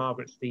Professor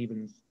Margaret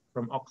Stevens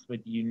from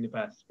Oxford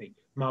University.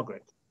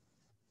 Margaret.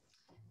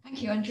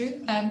 Thank you,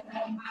 Andrew.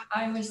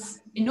 I was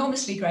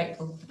enormously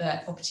grateful for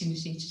the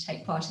opportunity to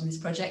take part in this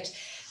project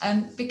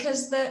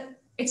because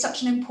it's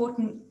such an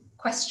important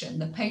question.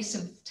 The pace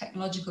of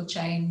technological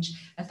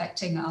change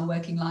affecting our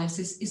working lives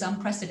is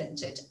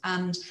unprecedented,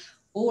 and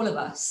all of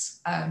us,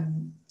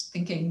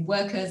 thinking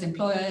workers,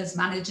 employers,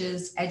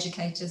 managers,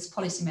 educators,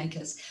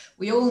 policymakers,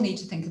 we all need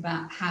to think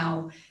about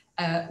how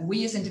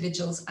we as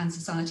individuals and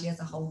society as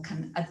a whole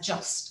can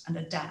adjust and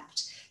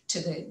adapt to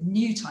the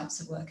new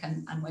types of work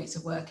and ways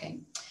of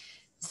working.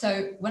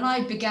 So when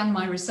I began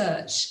my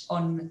research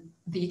on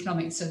the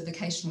economics of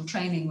vocational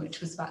training, which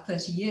was about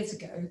 30 years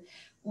ago,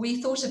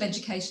 we thought of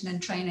education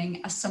and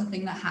training as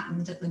something that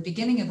happened at the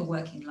beginning of a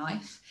working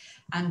life,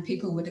 and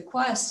people would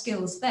acquire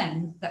skills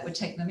then that would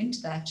take them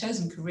into their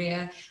chosen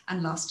career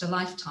and last a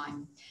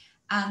lifetime.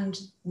 And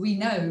we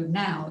know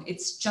now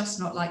it's just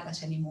not like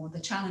that anymore. The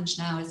challenge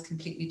now is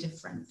completely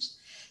different.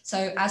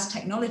 So as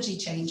technology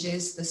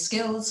changes, the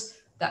skills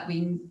that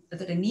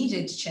are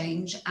needed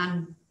change,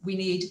 and we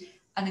need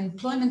an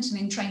employment and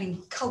in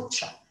training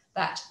culture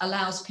that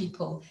allows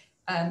people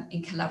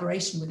in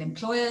collaboration with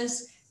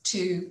employers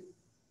to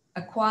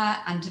acquire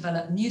and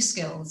develop new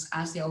skills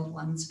as the old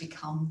ones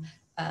become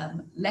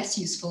less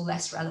useful,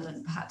 less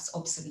relevant, perhaps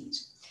obsolete.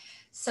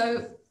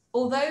 So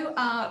although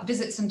our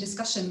visits and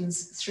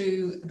discussions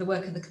through the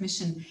work of the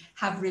Commission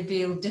have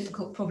revealed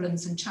difficult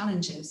problems and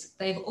challenges,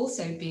 they've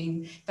also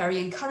been very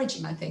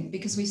encouraging, I think,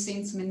 because we've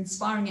seen some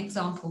inspiring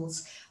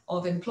examples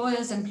of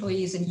employers,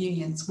 employees and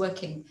unions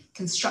working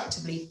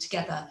constructively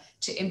together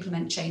to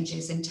implement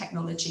changes in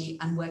technology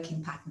and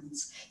working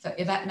patterns. So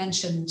Yvette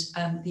mentioned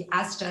the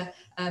Asda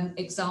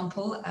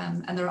example,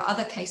 and there are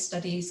other case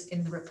studies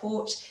in the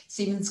report,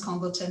 Siemens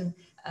Congleton,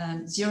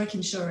 Zurich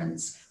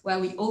Insurance, where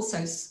we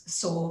also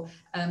saw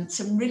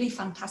some really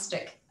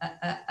fantastic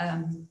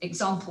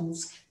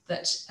examples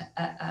that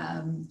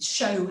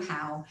show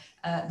how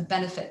the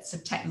benefits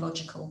of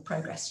technological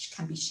progress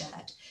can be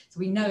shared. So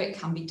we know it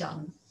can be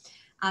done.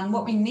 And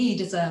what we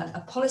need is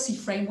a policy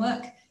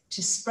framework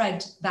to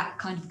spread that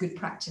kind of good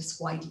practice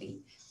widely.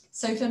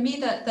 So for me,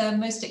 the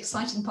most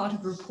exciting part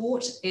of the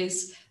report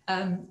is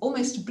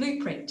almost a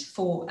blueprint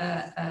for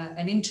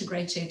an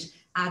integrated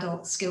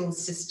adult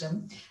skills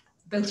system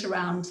built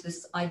around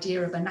this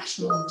idea of a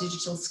national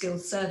digital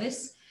skills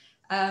service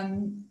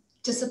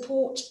to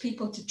support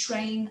people to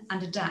train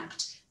and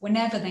adapt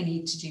whenever they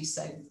need to do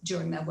so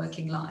during their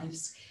working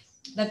lives.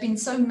 There have been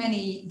so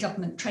many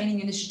government training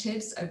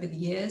initiatives over the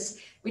years.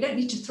 We don't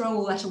need to throw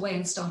all that away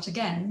and start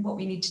again. What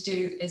we need to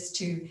do is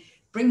to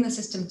bring the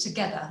system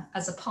together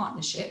as a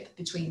partnership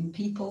between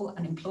people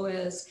and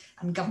employers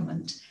and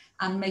government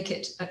and make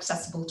it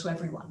accessible to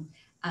everyone.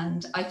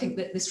 And I think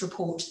that this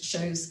report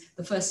shows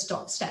the first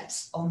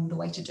steps on the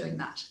way to doing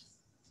that.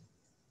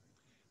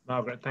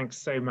 Margaret, thanks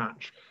so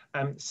much.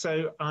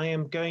 So I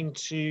am going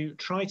to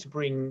try to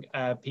bring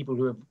people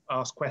who have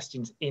asked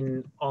questions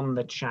in on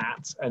the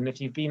chat. And if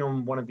you've been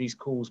on one of these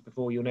calls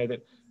before, you'll know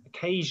that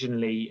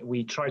occasionally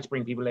we try to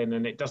bring people in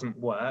and it doesn't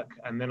work.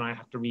 And then I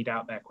have to read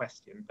out their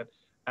question.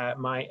 But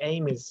my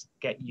aim is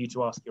get you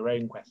to ask your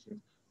own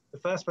questions. The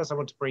first person I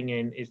want to bring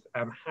in is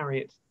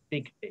Harriet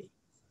Digby.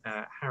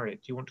 Harriet,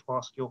 do you want to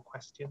ask your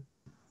question?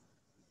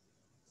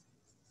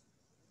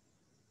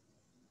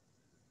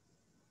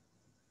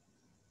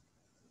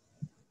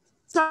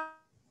 Sorry.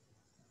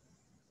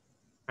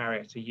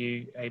 Harriet, are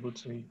you able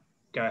to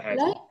go ahead?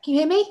 Hello, can you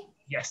hear me?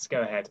 Yes,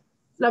 go ahead.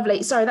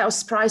 Lovely. Sorry, that was a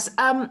surprise.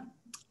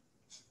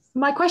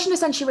 My question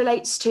essentially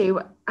relates to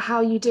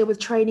how you deal with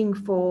training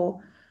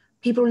for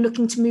people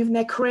looking to move in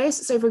their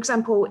careers. So, for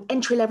example,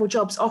 entry-level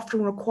jobs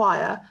often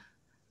require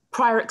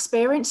prior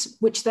experience,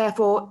 which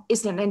therefore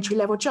isn't an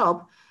entry-level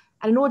job.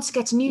 And in order to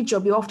get a new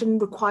job, you're often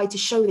required to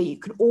show that you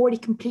can already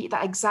complete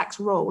that exact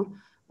role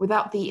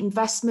without the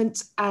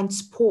investment and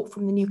support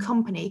from the new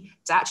company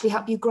to actually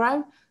help you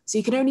grow. So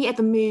you can only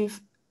ever move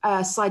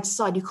side to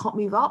side, you can't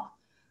move up.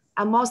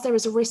 And whilst there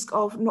is a risk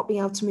of not being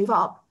able to move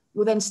up,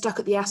 you're then stuck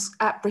at the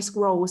at-risk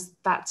roles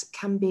that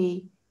can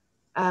be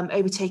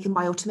overtaken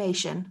by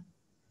automation.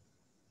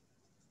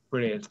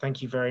 Brilliant,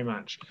 thank you very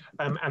much.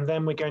 And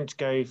then we're going to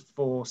go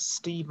for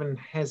Stephen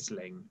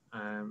Hesling.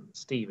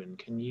 Stephen,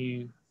 can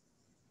you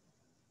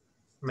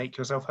make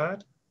yourself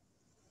heard?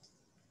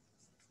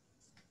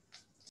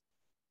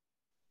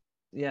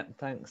 Yeah,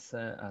 thanks,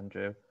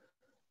 Andrew.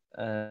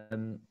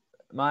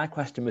 My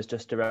question was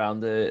just around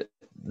the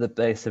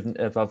base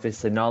of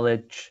obviously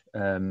knowledge,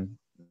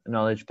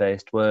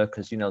 knowledge-based work,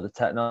 as you know, the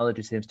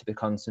technology seems to be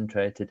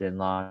concentrated in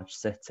large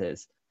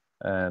cities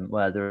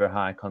where there are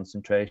high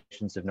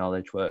concentrations of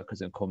knowledge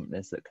workers and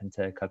companies that can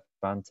take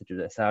advantage of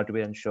this. How do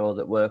we ensure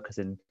that workers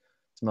in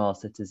small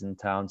cities and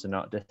towns are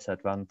not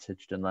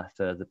disadvantaged and left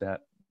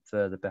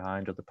further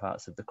behind other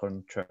parts of the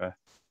country?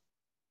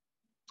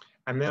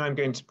 And then I'm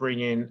going to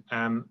bring in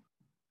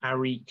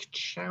Arik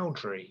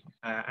Chowdhury.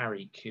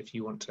 Arik, if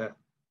you want to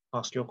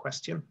ask your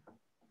question.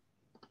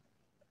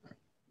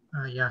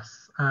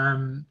 Yes.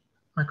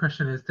 My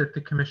question is, did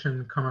the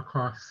Commission come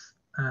across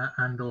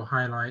and or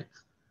highlight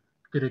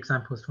good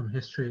examples from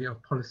history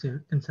of policy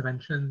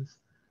interventions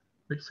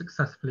which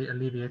successfully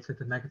alleviated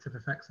the negative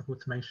effects of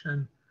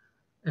automation?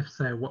 If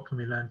so, what can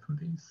we learn from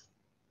these?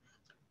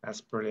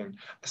 That's brilliant.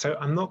 So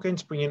I'm not going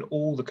to bring in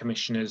all the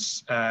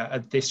commissioners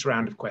at this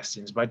round of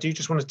questions, but I do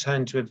just want to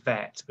turn to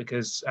Yvette,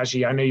 because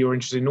actually I know you're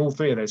interested in all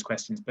three of those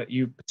questions, but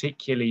you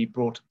particularly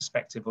brought a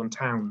perspective on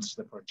towns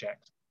to the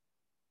project.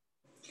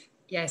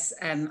 Yes,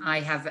 I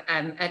have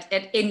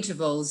at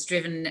intervals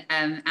driven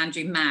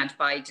Andrew mad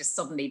by just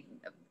suddenly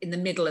in the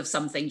middle of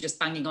something just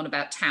banging on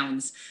about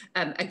towns.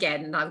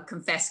 Again, I'll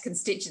confess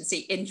constituency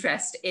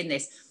interest in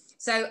this.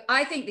 So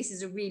I think this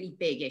is a really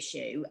big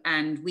issue,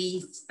 and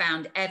we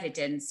found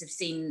evidence, have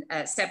seen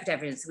separate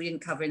evidence we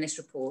didn't cover in this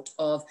report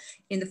of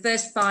in the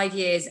first 5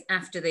 years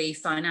after the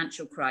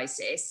financial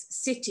crisis,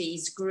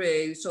 cities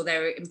grew, so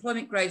their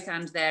employment growth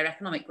and their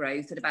economic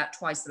growth at about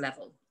twice the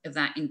level of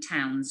that in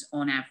towns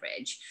on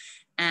average.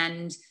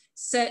 And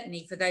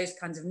certainly for those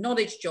kinds of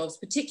knowledge jobs,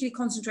 particularly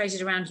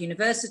concentrated around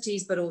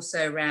universities, but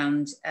also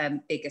around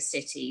bigger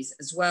cities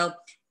as well.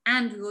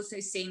 And we've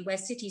also seen where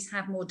cities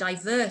have more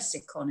diverse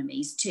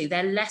economies too.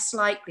 They're less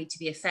likely to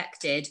be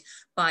affected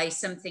by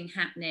something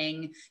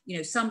happening, you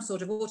know, some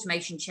sort of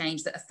automation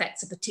change that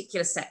affects a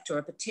particular sector or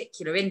a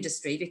particular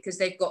industry, because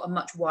they've got a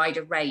much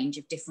wider range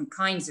of different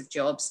kinds of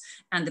jobs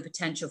and the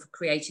potential for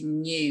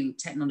creating new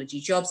technology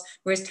jobs,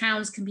 whereas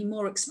towns can be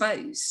more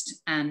exposed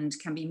and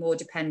can be more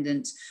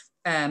dependent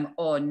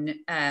on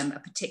a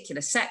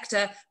particular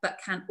sector, but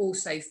can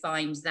also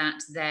find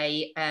that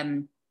they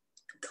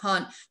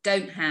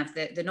don't have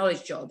the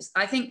knowledge jobs.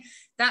 I think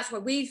that's why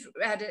we've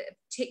had a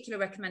particular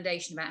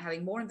recommendation about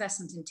having more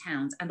investment in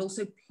towns and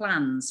also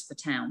plans for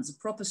towns, a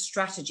proper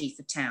strategy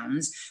for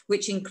towns,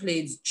 which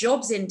includes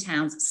jobs in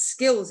towns,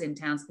 skills in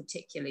towns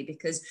particularly,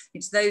 because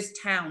it's those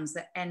towns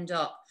that end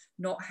up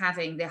not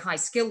having the high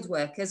skilled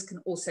workers can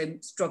also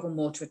struggle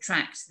more to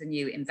attract the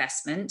new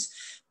investment,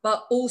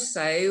 but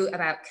also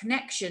about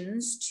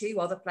connections to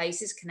other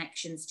places,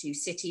 connections to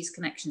cities,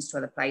 connections to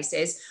other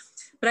places.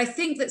 But I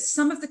think that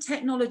some of the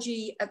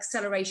technology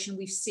acceleration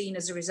we've seen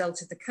as a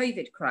result of the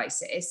COVID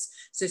crisis,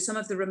 so some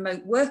of the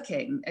remote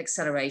working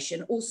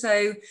acceleration,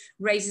 also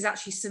raises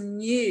actually some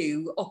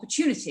new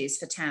opportunities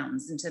for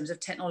towns in terms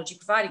of technology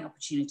providing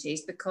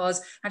opportunities,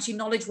 because actually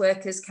knowledge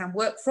workers can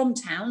work from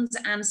towns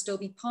and still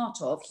be part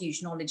of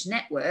huge knowledge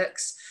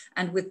networks,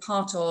 and with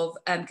part of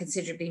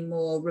considerably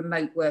more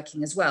remote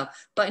working as well.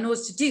 But in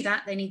order to do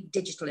that, they need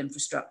digital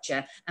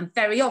infrastructure. And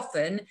very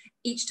often,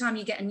 each time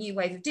you get a new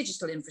wave of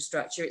digital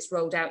infrastructure, it's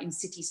rolled out in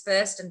cities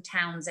first and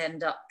towns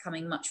end up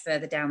coming much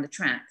further down the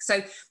track.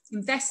 So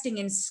investing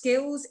in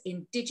skills,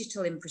 in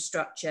digital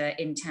infrastructure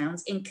in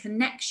towns, in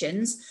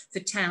connections for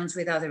towns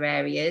with other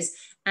areas,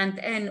 and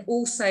then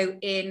also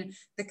in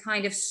the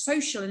kind of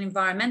social and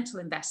environmental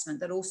investment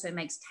that also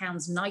makes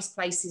towns nice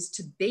places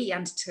to be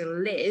and to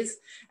live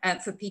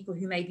for people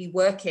who may be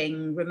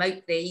working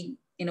remotely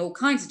in all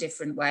kinds of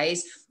different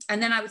ways.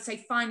 And then I would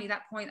say finally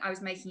that point I was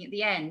making at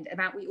the end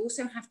about we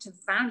also have to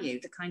value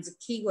the kinds of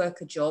key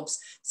worker jobs,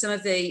 some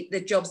of the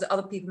jobs that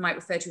other people might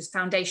refer to as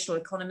foundational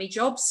economy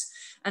jobs,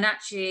 and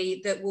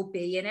actually that will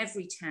be in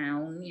every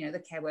town, you know, the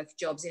care worker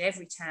jobs in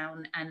every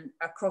town and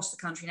across the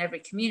country, in every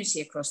community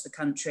across the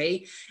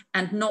country,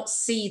 and not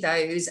see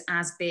those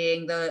as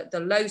being the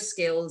low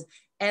skilled,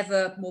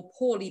 ever more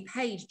poorly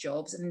paid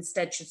jobs, and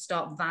instead should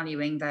start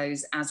valuing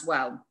those as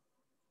well.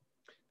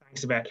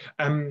 Thanks, Yvette.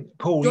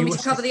 Paul, do you want me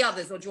to cover the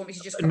others, or do you want me to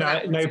just cover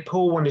that one? No,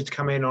 Paul wanted to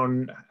come in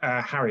on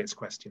Harriet's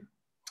question.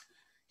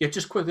 Yeah,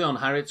 just quickly on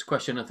Harriet's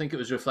question, I think it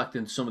was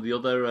reflecting some of the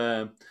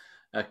other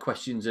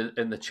questions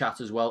in the chat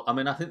as well. I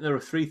mean, I think there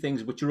are three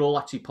things which are all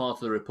actually part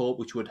of the report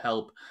which would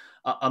help.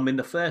 I mean,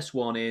 the first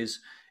one is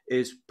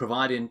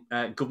providing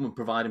government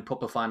providing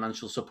proper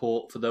financial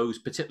support for those,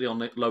 particularly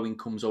on low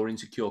incomes or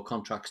insecure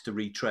contracts, to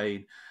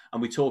retrain.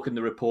 And we talk in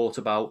the report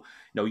about,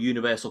 you know,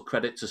 universal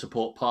credit to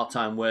support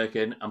part-time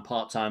working and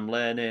part-time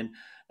learning,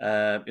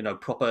 you know,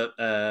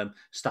 proper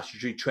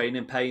statutory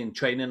training pay and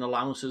training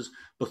allowances,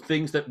 but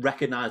things that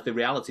recognise the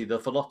reality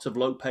that for lots of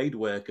low-paid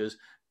workers,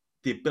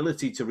 the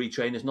ability to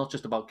retrain is not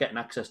just about getting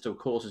access to a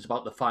course, it's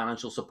about the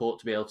financial support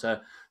to be able to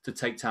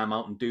take time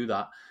out and do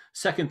that.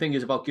 Second thing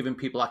is about giving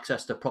people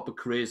access to proper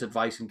careers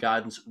advice and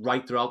guidance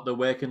right throughout their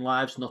working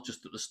lives, not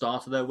just at the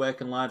start of their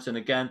working lives. And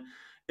again,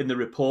 in the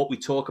report, we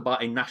talk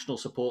about a national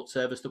support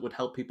service that would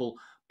help people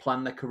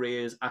plan their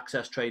careers,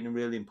 access training,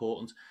 really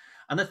important.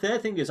 And the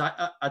third thing is,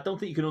 I don't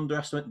think you can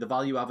underestimate the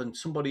value of having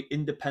somebody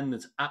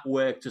independent at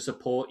work to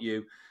support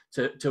you,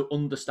 to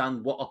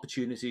understand what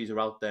opportunities are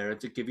out there and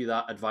to give you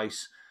that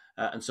advice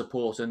and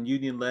support. And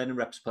union learning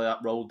reps play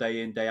that role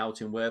day in, day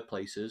out in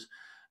workplaces.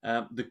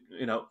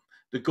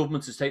 The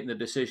government has taken the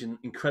decision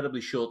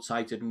incredibly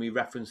short-sighted, and we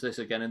reference this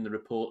again in the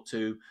report,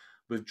 to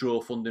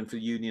withdraw funding for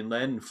the Union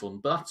Learning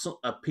Fund. But that's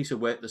a piece of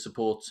work that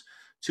supports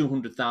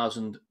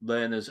 200,000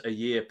 learners a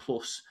year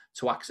plus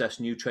to access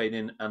new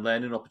training and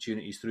learning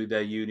opportunities through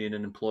their union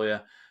and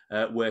employer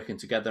working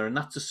together. And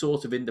that's the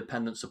sort of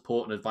independent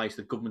support and advice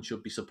that government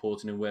should be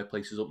supporting in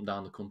workplaces up and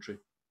down the country.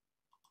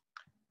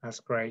 That's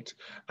great.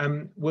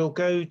 We'll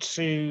go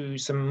to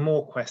some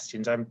more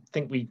questions. I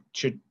think we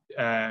should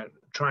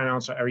try and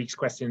answer Eric's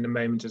question in a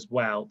moment as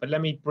well, but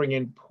let me bring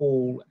in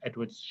Paul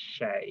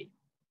Edwards-Shea.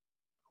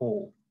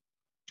 Paul,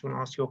 do you want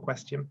to ask your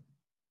question?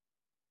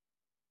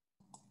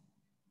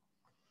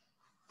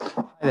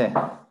 Hi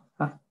there.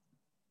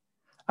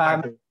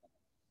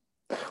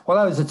 While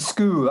I was at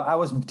school, I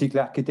wasn't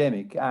particularly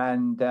academic,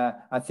 and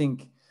I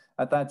think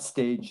at that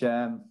stage,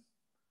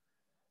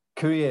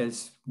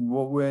 careers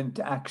weren't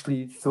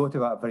actually thought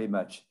about very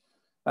much.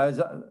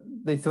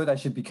 They thought I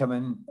should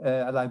become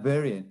a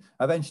librarian.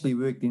 I eventually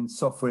worked in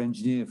software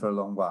engineering for a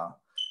long while,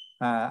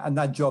 and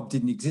that job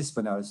didn't exist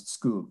when I was at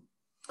school.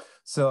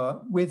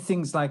 So with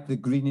things like the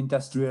Green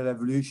Industrial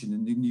Revolution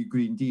and the new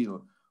Green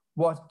Deal,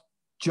 what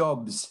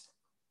jobs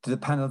do the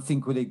panel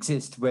think will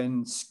exist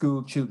when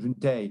school children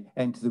today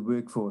enter the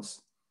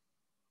workforce?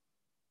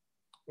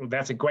 Well,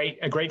 that's a great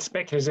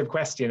speculative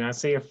question. I'll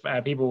see if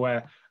people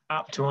were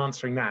up to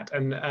answering that.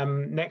 And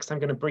next I'm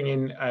going to bring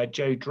in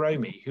Joe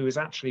Dromey, who is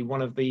actually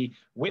one of the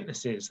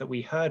witnesses that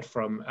we heard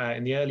from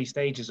in the early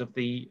stages of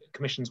the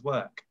Commission's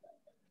work.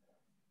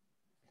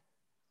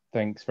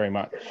 Thanks very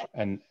much,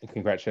 and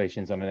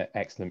congratulations on an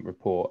excellent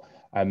report.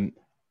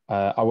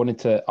 I wanted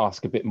to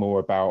ask a bit more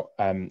about,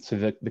 so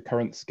the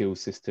current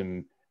skills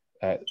system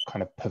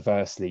kind of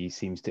perversely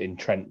seems to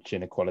entrench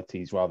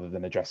inequalities rather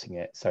than addressing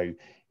it. So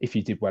if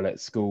you did well at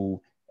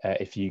school,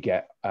 if you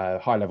get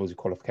high levels of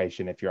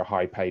qualification, if you're a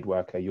high paid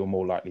worker, you're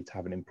more likely to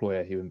have an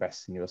employer who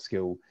invests in your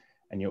skill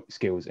and your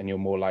skills, and you're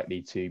more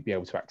likely to be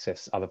able to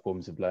access other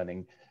forms of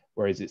learning.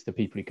 Whereas it's the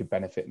people who could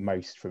benefit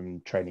most from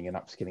training and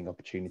upskilling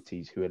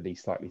opportunities who are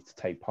least likely to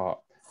take part.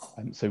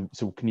 So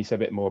can you say a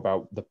bit more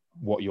about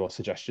what your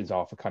suggestions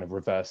are for kind of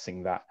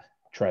reversing that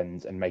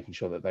trend and making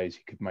sure that those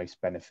who could most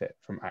benefit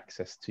from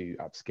access to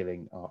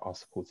upskilling are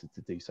supported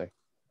to do so?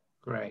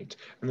 Great.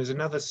 And there's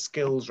another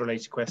skills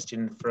related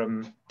question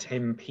from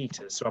Tim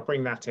Peters. So I'll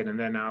bring that in and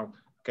then I'll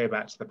go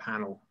back to the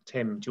panel.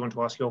 Tim, do you want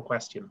to ask your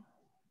question?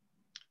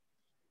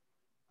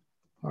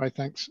 Hi,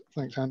 thanks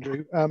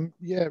Andrew.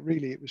 Yeah,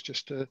 really, it was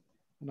just an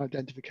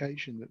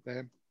identification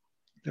that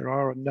there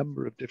are a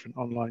number of different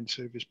online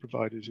service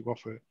providers who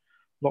offer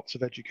lots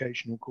of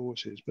educational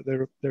courses, but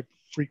they're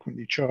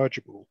frequently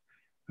chargeable.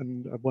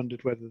 And I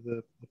wondered whether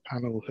the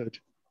panel had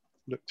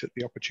looked at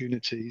the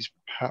opportunities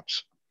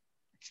perhaps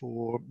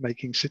for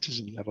making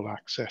citizen level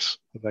access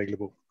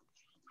available.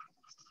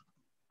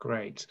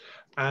 Great.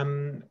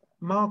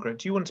 Margaret,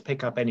 do you want to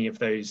pick up any of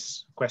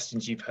those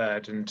questions you've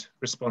heard and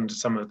respond to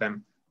some of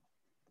them?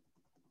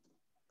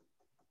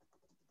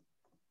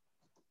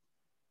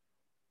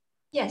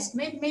 Yes,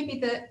 maybe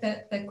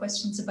the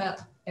questions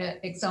about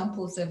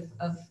examples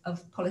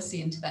of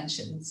policy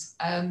interventions.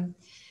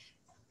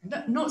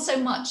 Not so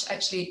much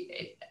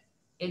actually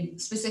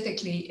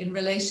specifically in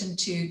relation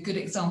to good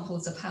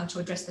examples of how to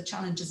address the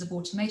challenges of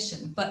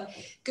automation, but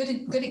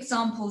good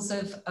examples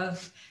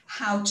of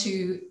how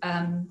to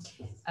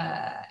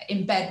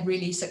embed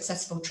really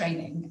successful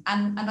training.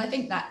 And I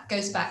think that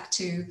goes back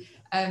to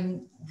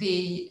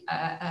the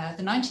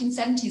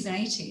 1970s and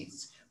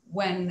 80s,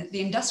 when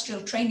the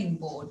industrial training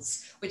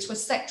boards, which were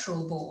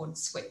sectoral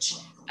boards, which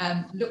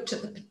looked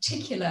at the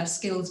particular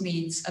skills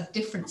needs of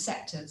different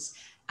sectors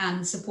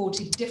and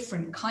supported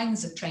different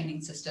kinds of training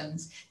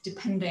systems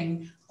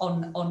depending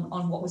on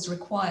what was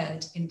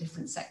required in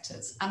different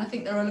sectors. And I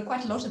think there are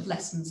quite a lot of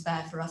lessons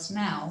there for us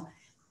now.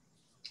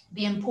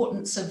 The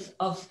importance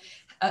of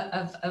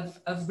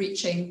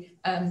reaching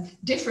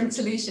different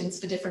solutions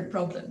for different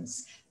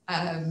problems.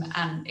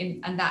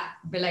 And that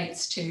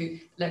relates to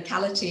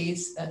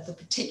localities, the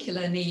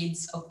particular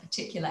needs of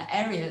particular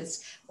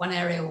areas. One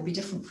area will be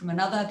different from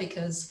another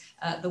because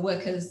the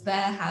workers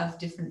there have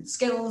different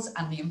skills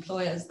and the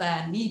employers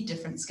there need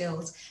different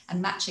skills,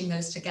 and matching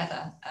those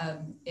together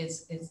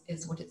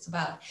is what it's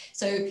about.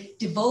 So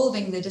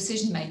devolving the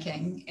decision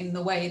making in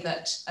the way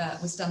that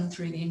was done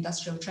through the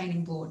industrial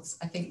training boards,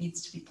 I think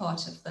needs to be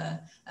part of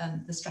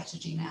the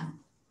strategy now.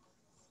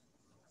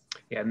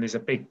 Yeah, and there's a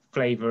big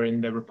flavour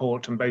in the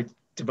report on both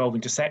devolving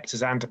to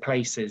sectors and to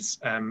places,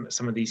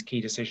 some of these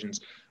key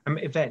decisions.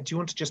 Yvette, do you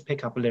want to just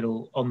pick up a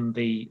little on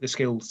the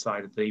skills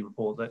side of the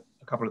report that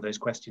a couple of those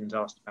questions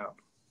asked about?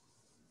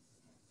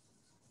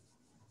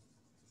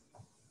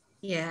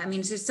 Yeah, I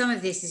mean, so some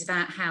of this is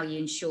about how you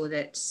ensure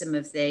that some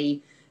of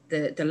the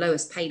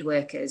lowest paid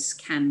workers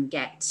can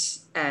get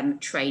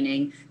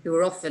training, who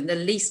are often the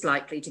least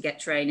likely to get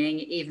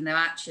training, even though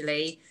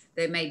actually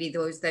there may be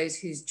those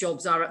whose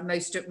jobs are at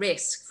most at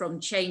risk from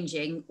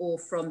changing or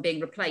from being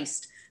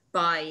replaced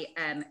by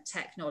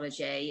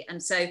technology.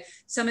 And so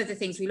some of the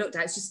things we looked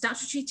at is just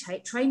statutory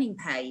training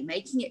pay,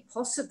 making it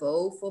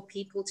possible for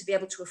people to be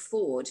able to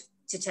afford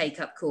to take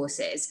up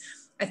courses.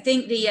 I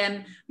think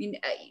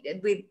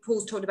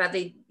Paul's talked about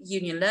the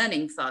Union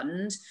Learning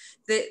Fund.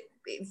 The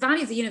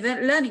value of the Union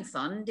Learning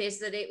Fund is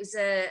that it was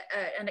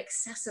an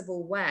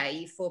accessible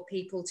way for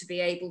people to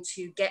be able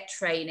to get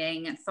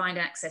training and find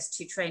access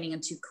to training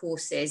and to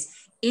courses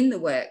in the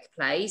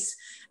workplace,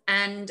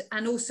 and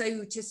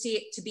also to see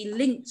it to be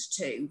linked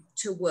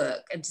to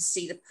work and to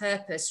see the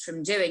purpose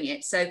from doing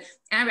it. So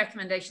our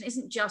recommendation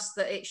isn't just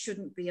that it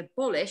shouldn't be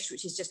abolished,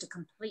 which is just a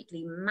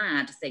completely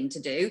mad thing to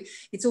do.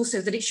 It's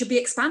also that it should be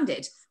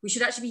expanded. We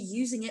should actually be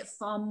using it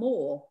far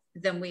more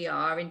than we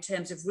are in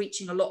terms of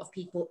reaching a lot of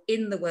people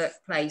in the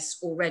workplace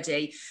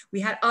already.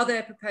 We had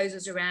other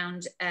proposals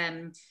around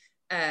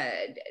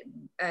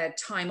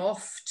time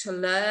off to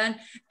learn,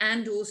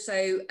 and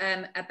also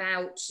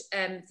about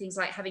things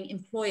like having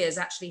employers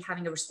actually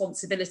having a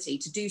responsibility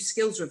to do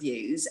skills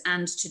reviews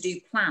and to do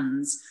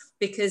plans,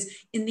 because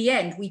in the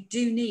end we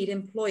do need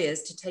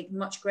employers to take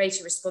much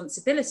greater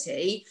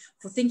responsibility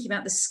for thinking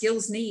about the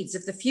skills needs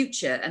of the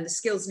future and the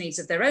skills needs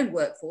of their own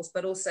workforce,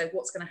 but also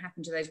what's going to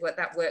happen to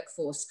that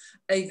workforce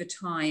over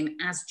time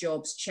as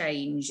jobs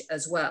change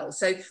as well.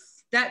 So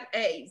that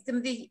some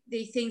of the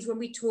things when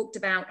we talked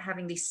about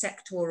having these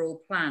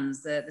sectoral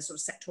plans, the sort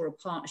of sectoral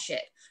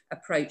partnership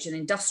approach and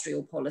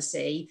industrial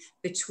policy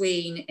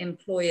between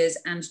employers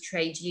and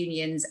trade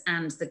unions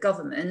and the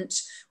government,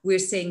 we're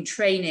seeing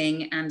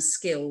training and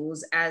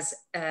skills as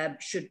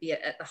should be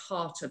at the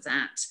heart of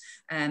that,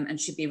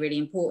 and should be a really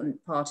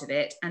important part of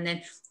it. And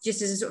then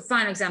just as a sort of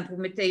final example,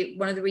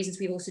 one of the reasons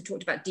we've also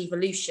talked about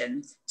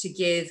devolution, to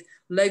give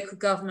local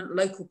government,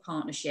 local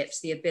partnerships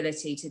the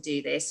ability to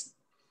do this.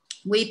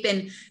 We've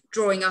been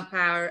drawing up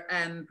our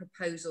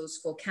proposals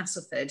for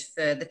Castleford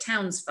for the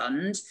Towns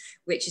Fund,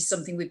 which is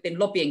something we've been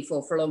lobbying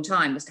for a long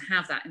time, was to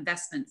have that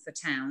investment for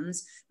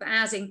towns, but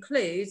ours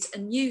includes a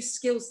new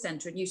skills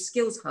centre, a new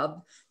skills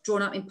hub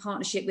drawn up in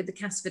partnership with the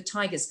Castleford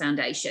Tigers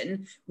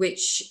Foundation,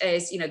 which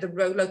is,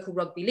 the local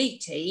rugby league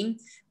team,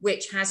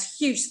 which has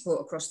huge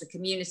support across the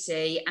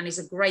community and is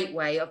a great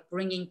way of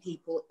bringing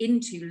people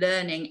into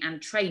learning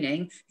and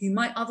training who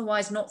might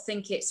otherwise not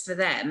think it's for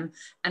them.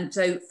 And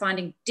so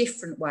finding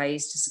different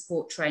ways to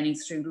support training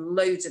through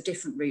loads of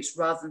different routes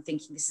rather than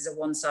thinking this is a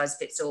one size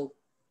fits all.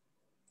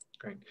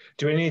 Great.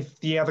 Do any of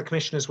the other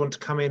commissioners want to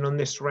come in on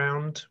this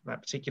round,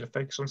 that particular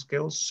focus on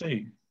skills?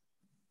 Sue?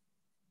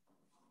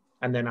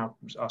 And then I'll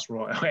ask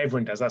Roy.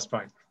 Everyone does, that's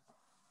fine.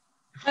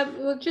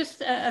 Well,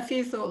 just a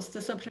few thoughts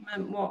to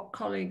supplement what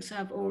colleagues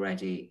have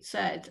already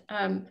said.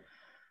 And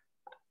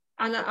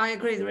I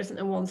agree there isn't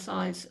a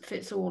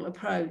one-size-fits-all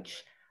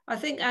approach. I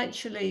think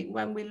actually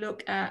when we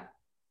look at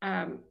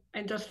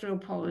industrial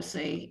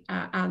policy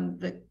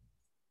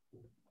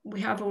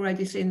we have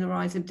already seen the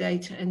rise of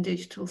data and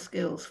digital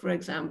skills, for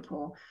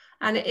example.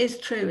 And it is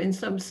true in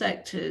some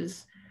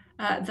sectors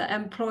that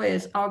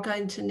employers are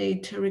going to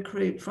need to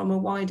recruit from a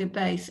wider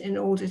base in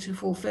order to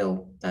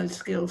fulfill those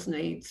skills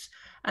needs.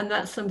 And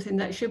that's something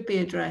that should be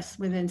addressed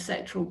within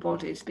sectoral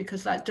bodies,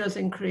 because that does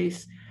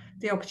increase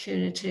the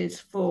opportunities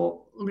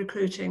for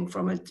recruiting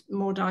from a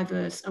more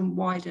diverse and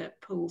wider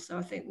pool. So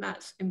I think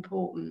that's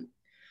important.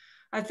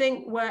 I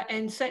think where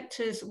in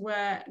sectors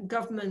where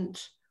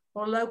government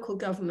or local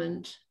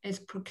government is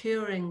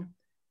procuring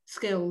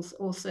skills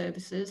or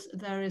services,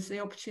 there is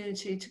the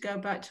opportunity to go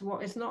back to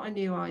what is not a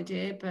new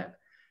idea, but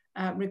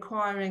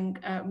requiring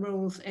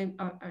rules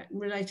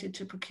related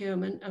to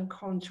procurement and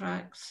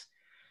contracts.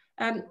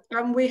 And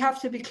we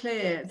have to be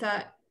clear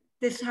that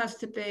this has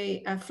to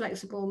be a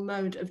flexible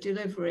mode of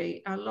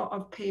delivery. A lot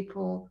of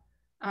people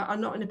are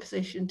not in a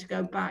position to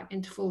go back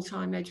into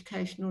full-time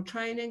educational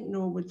training,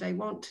 nor would they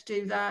want to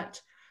do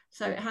that.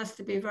 So it has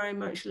to be very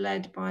much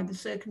led by the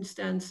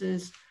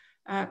circumstances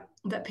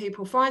that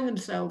people find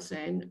themselves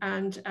in.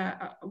 And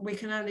we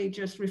can only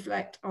just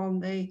reflect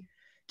on the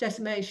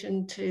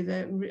decimation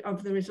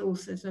of the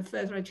resources of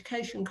further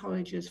education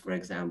colleges, for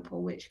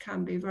example, which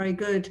can be very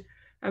good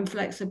and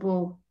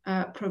flexible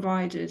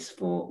providers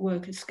for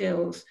worker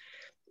skills.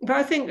 But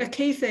I think a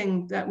key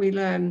thing that we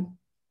learn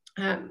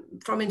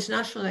from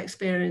international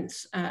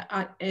experience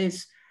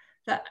is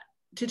that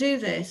to do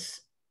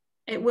this,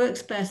 it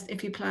works best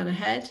if you plan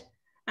ahead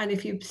and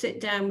if you sit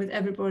down with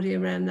everybody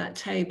around that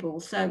table.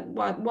 So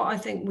what I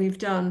think we've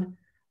done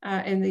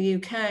in the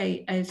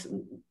UK is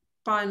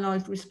by and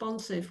large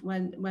responsive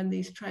when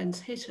these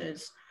trends hit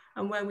us.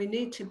 And where we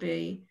need to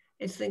be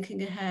is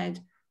thinking ahead,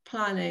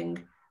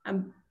 planning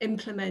and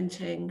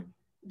implementing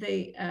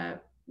the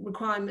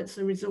requirements,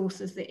 the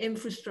resources, the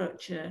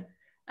infrastructure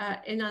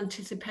in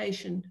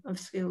anticipation of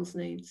skills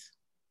needs.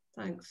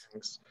 Thanks.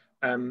 Thanks.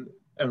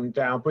 And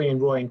I'll bring in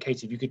Roy and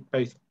Katie, if you could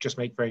both just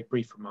make very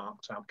brief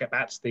remarks. I'll get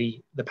back to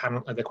the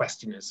panel of the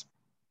questioners.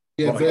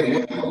 Yeah,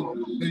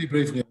 very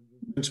briefly,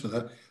 thanks for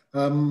that.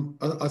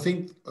 I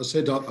think I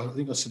said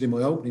in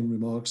my opening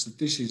remarks that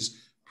this is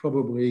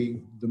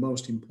probably the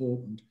most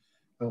important,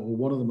 or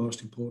one of the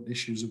most important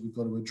issues that we've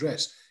got to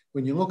address.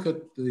 When you look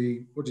at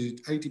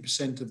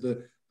 80% of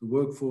the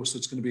workforce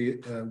that's going to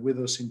be with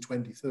us in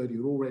 2030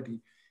 are already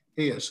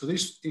here. So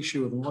this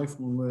issue of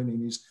lifelong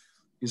learning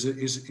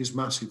is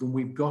massive, and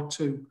we've got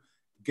to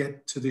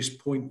get to this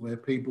point where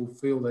people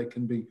feel they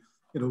can be,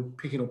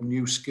 picking up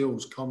new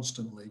skills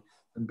constantly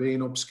and being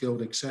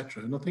upskilled,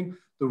 etc. And I think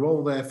the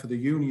role there for the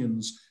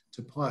unions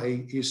to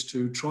play is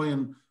to try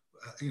and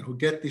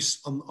get this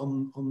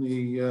on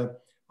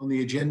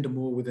the agenda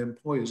more with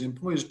employers.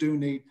 Employers do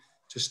need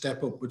to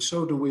step up, but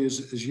so do we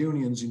as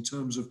unions in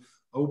terms of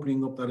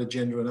opening up that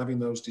agenda and having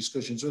those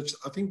discussions, which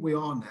I think we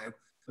are now.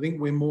 I think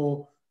we're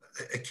more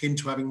akin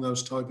to having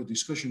those type of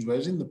discussions,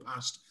 whereas in the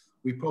past,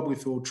 we probably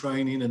thought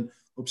training and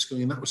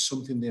upskilling, that was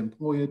something the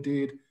employer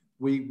did.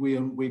 We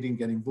didn't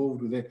get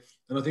involved with it.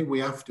 And I think we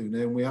have to now,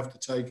 and we have to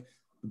take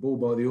the ball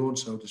by the horn,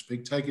 so to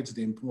speak, take it to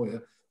the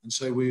employer and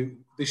say,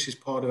 this is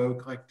part of our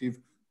collective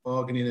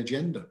bargaining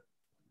agenda.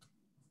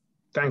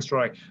 Thanks,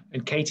 Roy.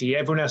 And Katie,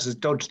 everyone else has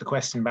dodged the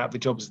question about the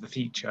jobs of the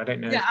future. I don't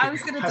know. Yeah, I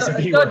was going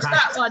to dodge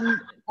that one.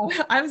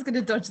 I was going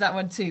to dodge that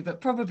one too, but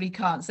probably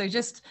can't. So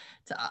just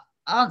to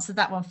answer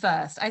that one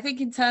first, I think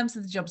in terms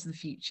of the jobs of the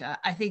future,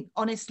 I think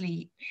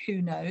honestly,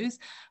 who knows?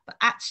 But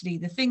actually,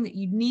 the thing that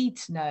you need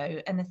to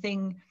know, and the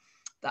thing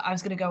that I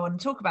was going to go on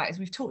and talk about, is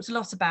we've talked a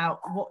lot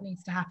about what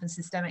needs to happen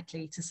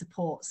systemically to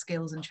support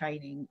skills and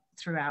training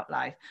throughout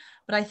life.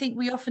 But I think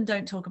we often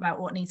don't talk about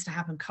what needs to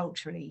happen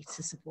culturally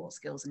to support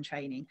skills and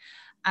training.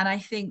 And I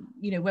think,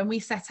 you know, when we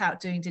set out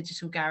doing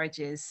digital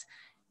garages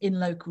in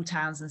local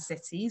towns and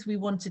cities, we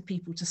wanted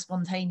people to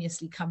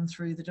spontaneously come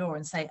through the door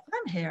and say,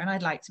 I'm here and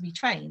I'd like to be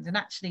trained. And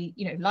actually,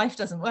 you know, life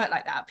doesn't work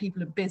like that.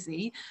 People are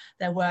busy,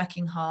 they're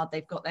working hard,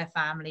 they've got their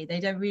family, they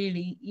don't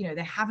really, you know,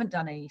 they haven't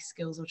done any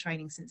skills or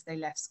training since they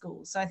left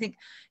school. So I think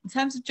in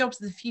terms of jobs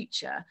of the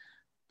future,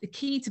 the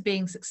key to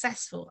being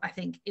successful, I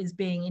think, is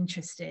being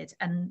interested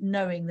and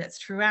knowing that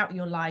throughout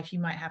your life, you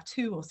might have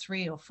 2 or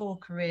 3 or 4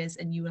 careers,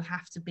 and you will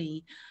have to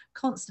be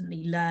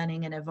constantly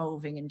learning and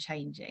evolving and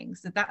changing.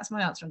 So that's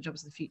my answer on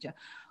jobs of the future.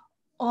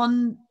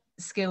 On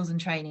skills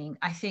and training,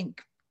 I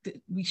think that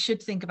we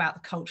should think about the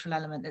cultural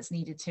element that's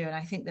needed too. And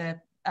I think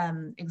the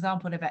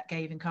example Yvette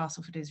gave in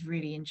Castleford is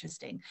really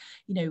interesting.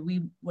 You know,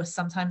 we were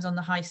sometimes on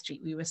the high street,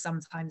 we were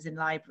sometimes in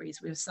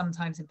libraries, we were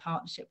sometimes in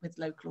partnership with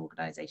local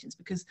organisations,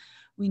 because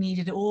we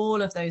needed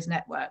all of those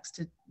networks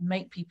to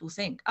make people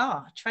think,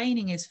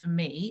 training is for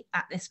me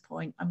at this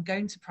point, I'm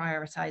going to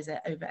prioritise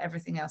it over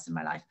everything else in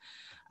my life,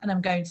 and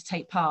I'm going to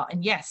take part.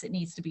 And yes, it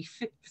needs to be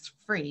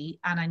free,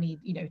 and I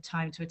need, you know,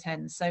 time to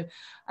attend. So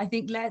I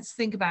think let's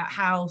think about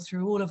how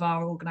through all of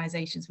our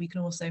organisations we can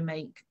also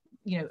make,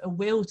 you know, a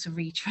will to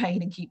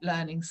retrain and keep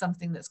learning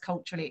something that's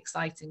culturally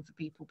exciting for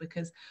people,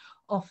 because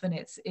often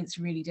it's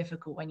really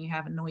difficult when you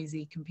have a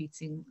noisy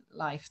competing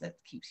life that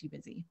keeps you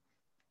busy.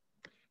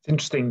 It's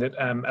interesting that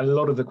a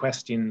lot of the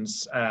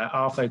questions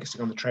are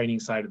focusing on the training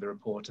side of the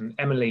report, and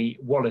Emily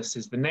Wallace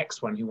is the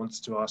next one who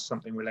wants to ask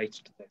something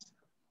related to this.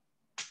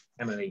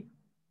 Emily.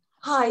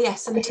 Hi,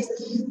 yes, and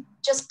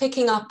just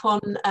picking up on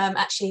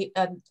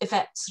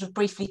Yvette sort of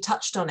briefly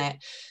touched on it,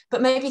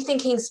 but maybe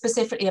thinking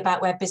specifically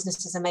about where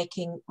businesses are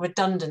making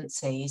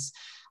redundancies.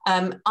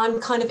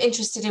 I'm kind of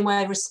interested in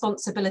where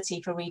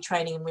responsibility for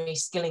retraining and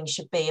reskilling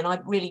should be, and I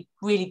really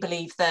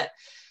believe that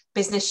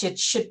business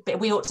should be,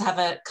 we ought to have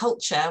a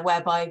culture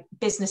whereby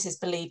businesses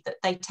believe that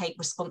they take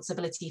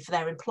responsibility for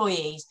their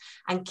employees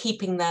and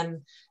keeping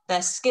them,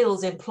 their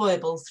skills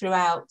employable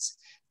throughout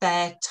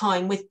their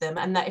time with them,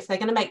 and that if they're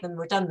going to make them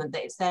redundant,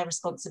 that it's their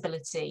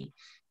responsibility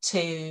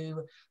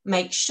to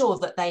make sure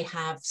that they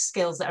have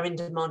skills that are in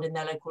demand in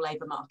their local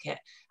labour market,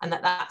 and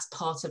that that's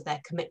part of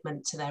their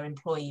commitment to their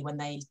employee when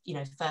they, you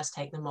know, first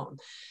take them on.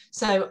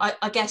 So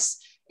I guess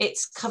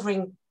it's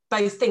covering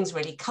both things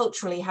really.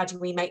 Culturally, how do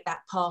we make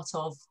that part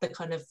of the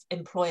kind of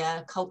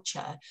employer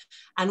culture,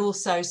 and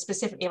also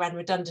specifically around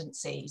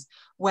redundancies,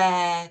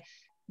 where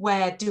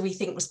do we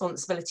think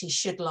responsibility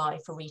should lie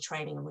for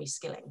retraining and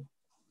reskilling?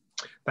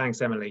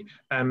 Thanks, Emily.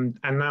 And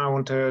now I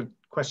want to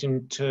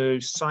question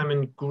to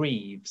Simon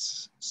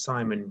Greaves.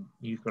 Simon,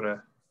 you've got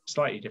a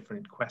slightly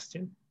different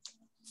question.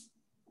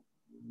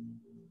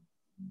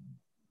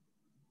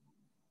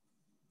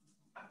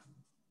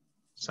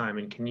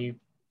 Simon, can you?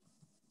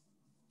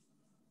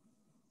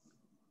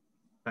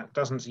 That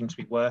doesn't seem to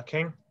be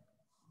working.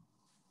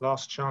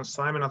 Last chance,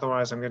 Simon,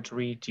 otherwise I'm going to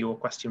read your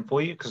question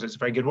for you because it's a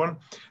very good one.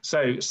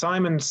 So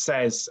Simon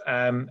says,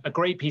 a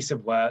great piece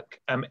of work,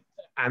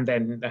 and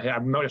then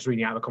I'm not just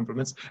reading out the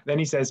compliments. Then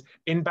he says,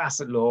 in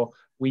Bassetlaw,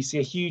 we see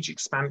a huge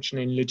expansion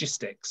in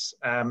logistics.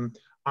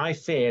 I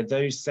fear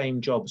those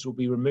same jobs will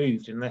be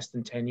removed in less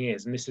than 10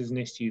 years. And this is an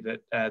issue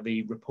that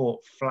the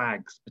report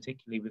flags,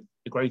 particularly with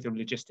the growth of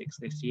logistics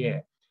this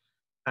year.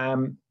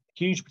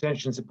 Huge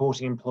potential in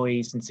supporting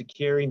employees and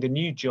securing the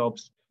new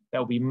jobs that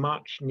will be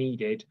much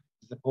needed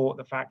to support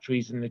the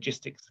factories and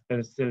logistics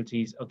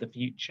facilities of the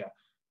future.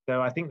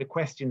 So I think the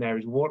question there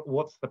is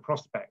what's the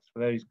prospects for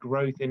those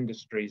growth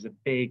industries of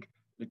big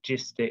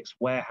logistics,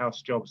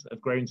 warehouse jobs that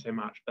have grown so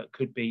much but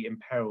could be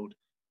imperiled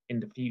in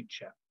the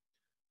future.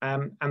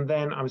 And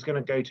then I was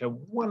going to go to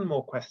one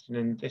more question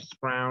in this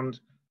round,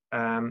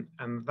 and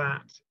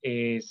that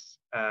is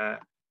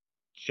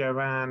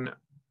Joanne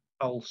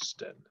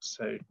Alston.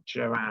 So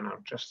Joanne,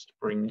 I'll just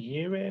bring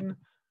you in.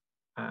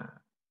 Are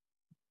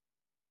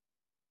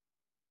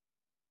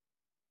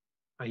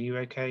you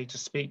okay to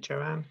speak,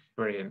 Joanne?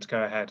 Brilliant,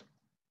 go ahead.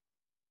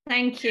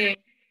 Thank you.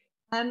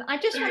 I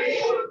just want to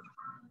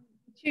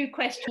ask 2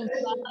 questions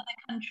about other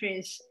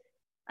countries.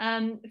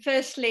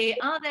 Firstly,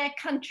 are there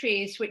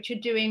countries which are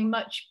doing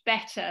much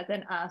better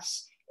than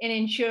us in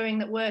ensuring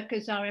that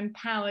workers are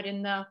empowered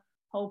in the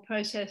whole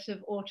process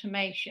of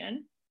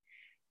automation?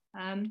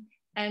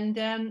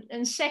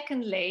 And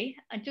secondly,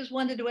 I just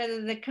wondered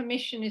whether the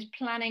Commission is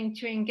planning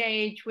to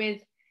engage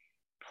with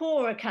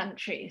poorer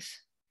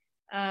countries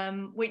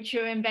which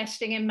are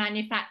investing in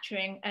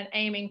manufacturing and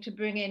aiming to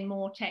bring in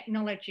more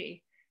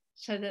technology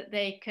so that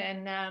they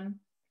can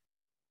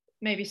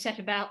maybe set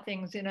about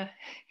things in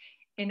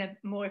a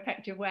more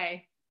effective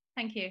way.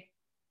 Thank you.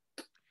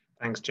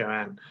 Thanks,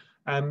 Joanne.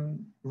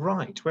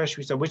 Right, where should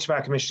we start? Which of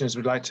our commissioners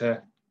would like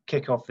to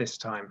kick off this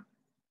time?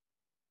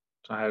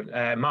 So,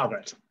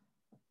 Margaret.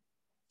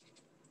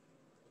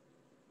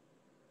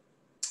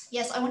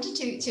 Yes, I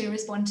wanted to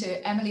respond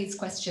to Emily's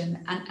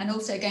question and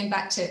also going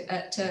back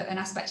to an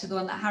aspect of the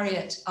one that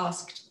Harriet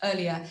asked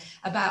earlier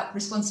about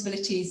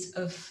responsibilities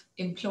of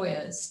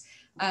employers.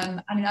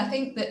 I mean, I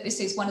think that this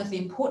is one of the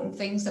important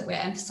things that we're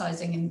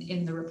emphasising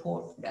in the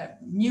report,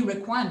 new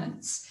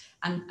requirements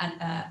and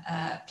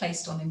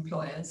placed on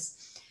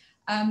employers.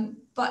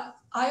 But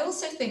I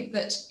also think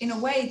that in a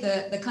way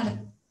the kind of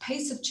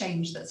pace of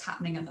change that's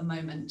happening at the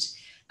moment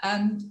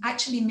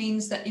actually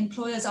means that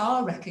employers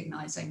are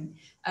recognising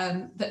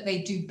that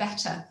they do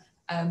better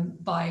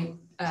by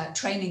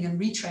training and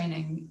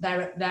retraining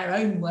their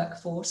own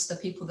workforce, the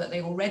people that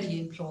they already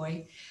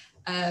employ,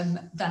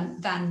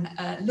 than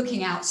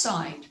looking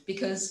outside,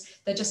 because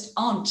there just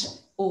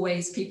aren't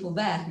always people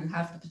there who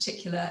have the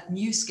particular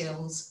new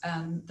skills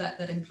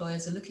that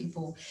employers are looking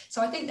for.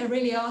 So I think there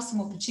really are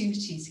some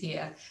opportunities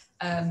here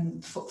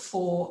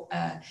for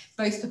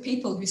both the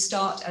people who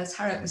start, as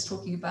Harriet was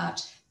talking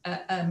about,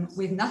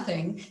 with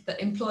nothing, that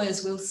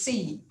employers will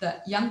see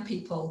that young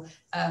people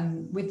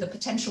with the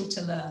potential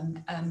to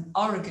learn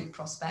are a good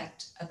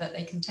prospect that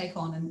they can take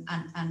on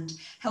and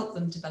help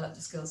them develop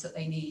the skills that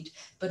they need,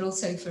 but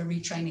also for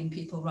retraining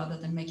people rather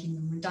than making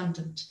them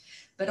redundant.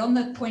 But on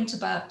the point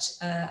about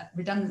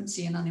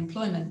redundancy and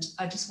unemployment,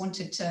 I just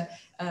wanted to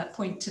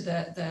point to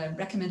the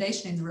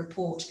recommendation in the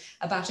report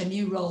about a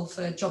new role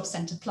for Job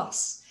Centre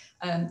Plus,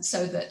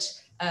 so that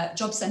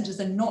job centres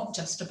are not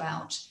just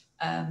about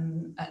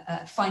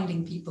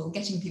finding people,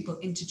 getting people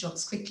into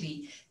jobs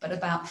quickly, but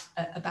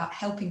about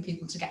helping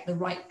people to get the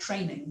right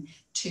training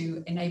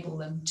to enable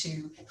them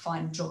to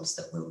find jobs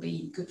that will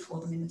be good for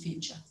them in the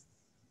future.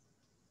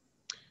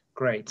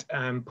 Great.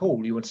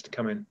 Paul, you wanted to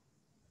come in?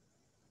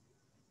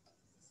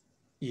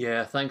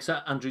 Yeah, thanks,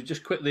 Andrew.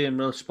 Just quickly in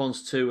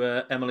response to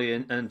Emily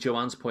and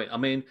Joanne's point. I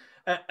mean,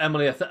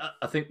 Emily,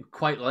 I think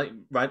quite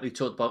rightly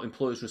talked about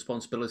employers'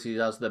 responsibilities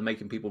as they're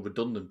making people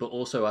redundant, but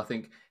also I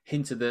think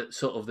hinted at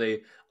sort of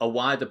a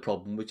wider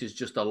problem, which is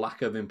just a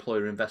lack of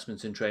employer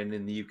investments in training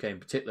in the UK in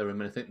particular. I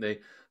mean, I think the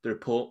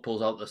report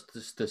pulls out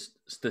the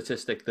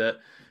statistic that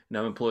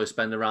employers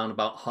spend around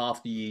about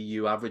half the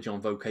EU average on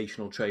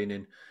vocational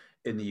training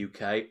in the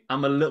UK.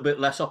 I'm a little bit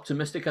less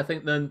optimistic, I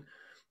think, than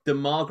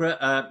Margaret.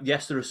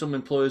 Yes, there are some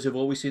employers who've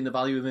always seen the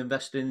value of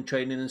investing in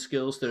training and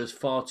skills. There is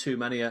far too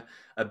many, a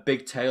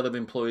big tail of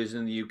employers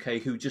in the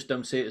UK who just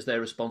don't see it as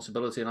their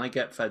responsibility. And I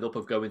get fed up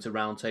of going to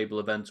roundtable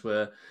events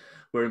where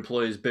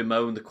employers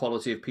bemoan the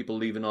quality of people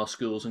leaving our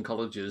schools and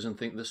colleges and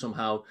think that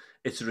somehow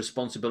it's a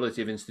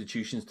responsibility of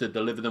institutions to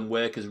deliver them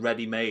work as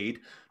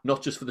ready-made,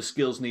 not just for the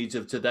skills needs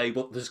of today,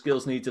 but the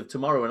skills needs of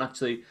tomorrow. And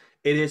actually,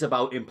 it is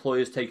about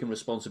employers taking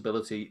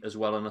responsibility as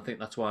well. And I think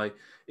that's why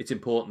it's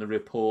important the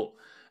report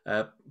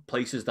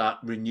places that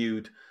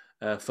renewed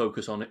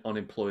focus on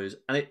employers.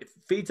 And it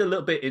feeds a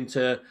little bit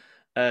into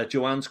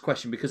Joanne's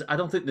question, because I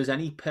don't think there's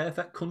any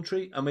perfect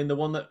country. I mean, the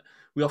one that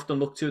we often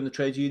look to in the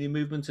trade union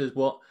movement is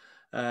what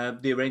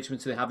the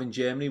arrangements they have in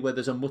Germany, where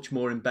there's a much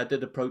more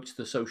embedded approach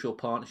to social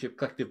partnership.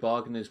 Collective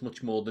bargaining is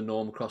much more the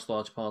norm across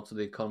large parts of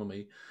the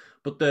economy.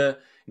 But the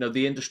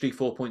Industry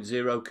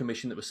 4.0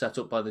 commission that was set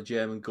up by the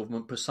German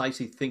government,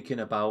 precisely thinking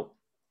about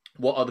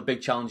what are the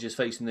big challenges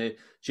facing the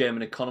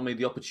German economy,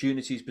 the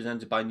opportunities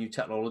presented by new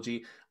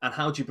technology, and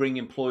how do you bring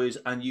employers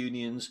and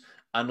unions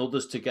and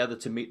others together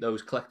to meet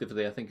those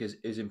collectively, I think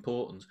is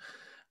important.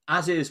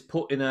 As is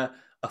putting a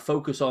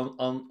focus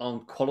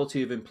on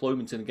quality of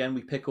employment. And again,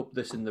 we pick up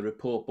this in the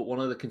report, but one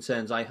of the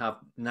concerns I have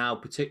now,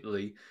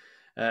 particularly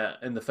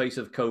in the face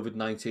of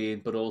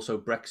COVID-19, but also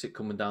Brexit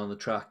coming down the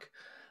track,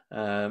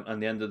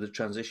 and the end of the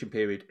transition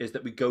period, is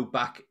that we go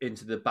back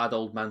into the bad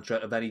old mantra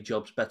of any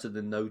job's better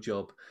than no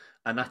job.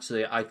 And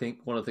actually, I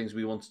think one of the things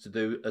we wanted to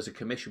do as a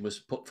commission was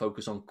put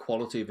focus on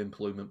quality of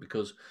employment,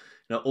 because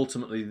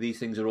ultimately these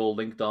things are all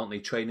linked, aren't they?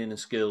 Training and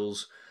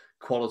skills,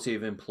 quality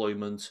of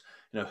employment,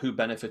 who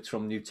benefits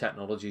from new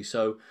technology.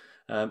 So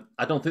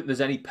I don't think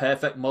there's any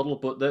perfect model,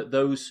 but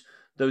those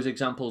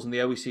examples, and the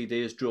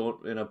OECD has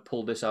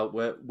pulled this out,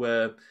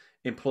 where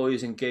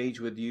employers engage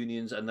with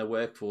unions and their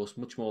workforce,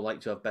 much more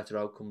likely to have better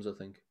outcomes, I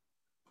think.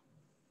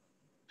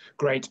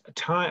 Great.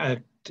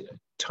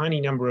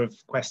 Tiny number of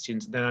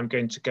questions, then I'm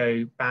going to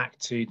go back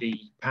to the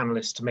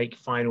panelists to make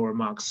final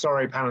remarks.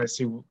 Sorry, panelists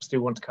who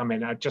still want to come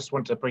in. I just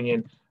want to bring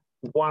in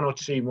one or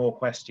two more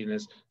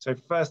questioners. So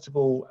first of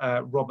all,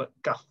 Robert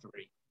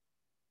Guthrie.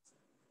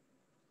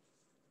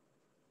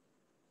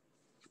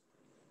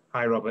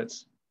 Hi, Robert.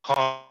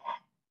 Hi.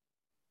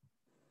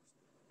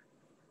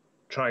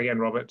 Try again,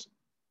 Robert.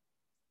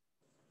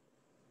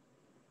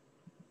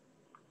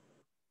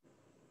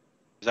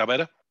 Is that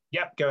better?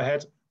 Yeah, go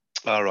ahead.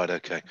 All right,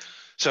 okay.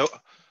 So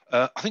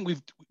I think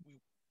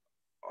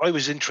I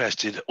was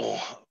interested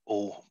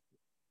or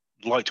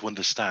like to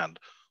understand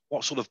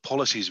what sort of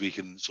policies we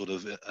can sort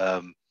of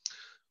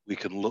we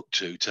can look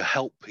to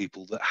help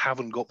people that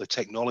haven't got the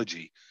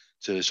technology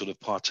to sort of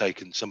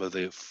partake in some of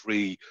the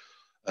free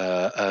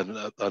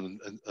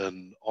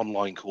and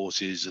online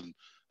courses and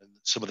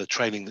some of the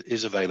training that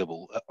is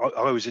available.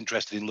 I was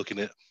interested in looking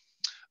at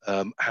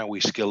how we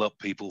skill up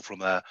people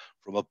from a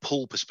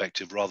pull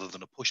perspective rather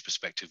than a push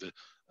perspective,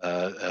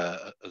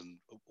 and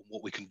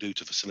what we can do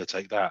to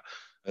facilitate that,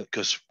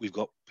 because we've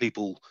got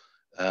people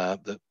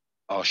that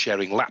are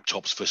sharing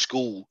laptops for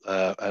school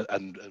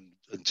and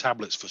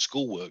tablets for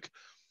schoolwork,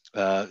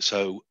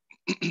 so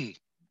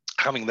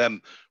having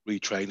them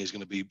retrain is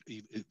going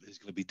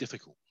to be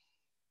difficult.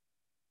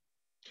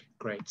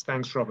 Great,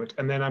 thanks, Robert.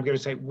 And then I'm going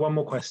to take one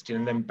more question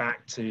and then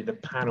back to the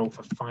panel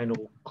for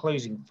final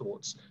closing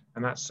thoughts.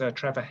 And that's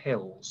Trevor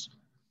Hills.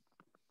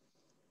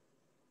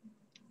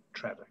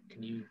 Trevor,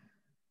 can you?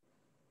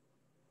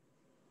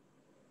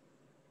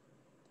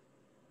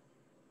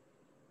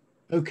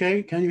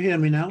 Okay, can you hear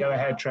me now? Go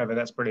ahead, Trevor,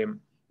 that's brilliant.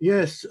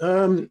 Yes,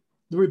 the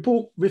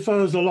report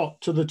refers a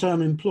lot to the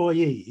term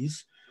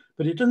employees,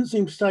 but it doesn't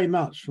seem to say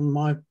much from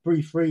my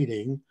brief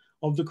reading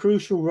of the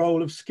crucial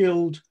role of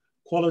skilled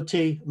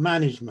quality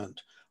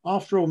management.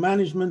 After all,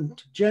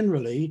 management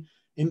generally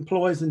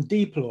employs and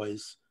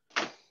deploys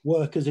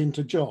workers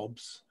into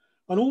jobs,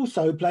 and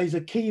also plays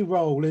a key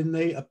role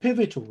a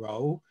pivotal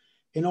role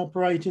in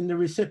operating the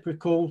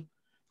reciprocal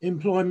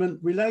employment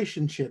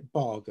relationship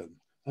bargain.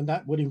 And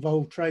that would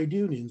involve trade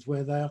unions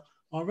where they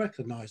are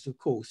recognised, of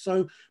course.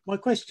 So my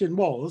question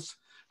was,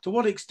 to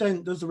what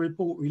extent does the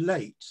report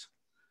relate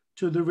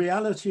to the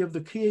reality of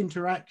the key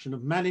interaction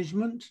of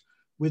management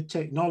with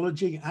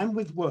technology and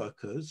with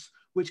workers,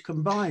 which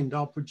combined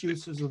are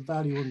producers of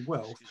value and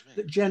wealth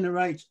that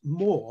generate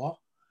more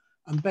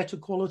and better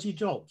quality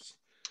jobs?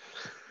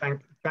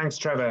 Thanks,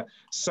 Trevor.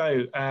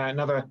 So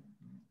another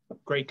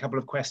great couple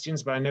of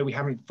questions, but I know we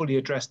haven't fully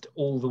addressed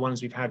all the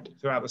ones we've had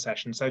throughout the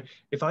session. So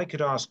if I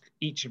could ask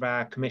each of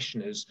our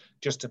commissioners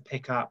just to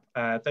pick up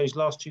those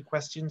last two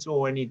questions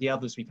or any of the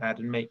others we've had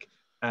and make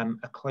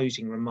a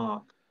closing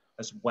remark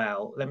as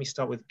well. Let me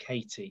start with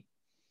Katie.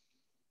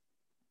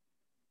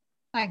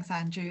 Thanks,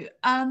 Andrew.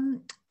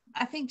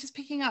 I think just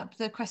picking up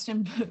the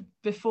question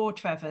before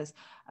Trevor's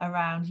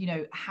around,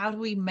 how do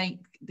we make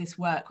this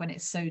work when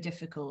it's so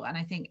difficult? And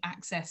I think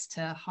access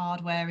to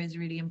hardware is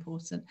really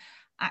important.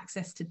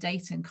 Access to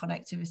data and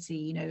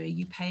connectivity, are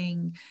you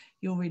paying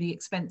your really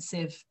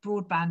expensive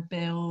broadband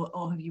bill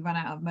or have you run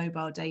out of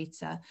mobile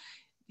data?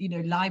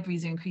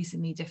 Libraries are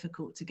increasingly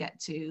difficult to get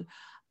to.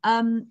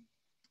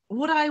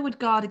 What I would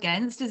guard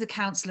against is a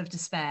counsel of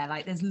despair.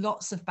 Like, there's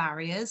lots of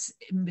barriers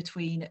in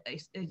between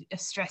a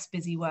stressed,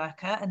 busy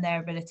worker and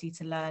their ability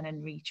to learn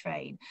and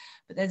retrain.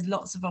 But there's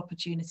lots of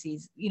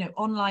opportunities.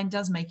 Online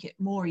does make it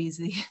more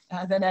easy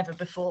than ever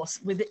before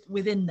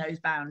within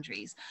those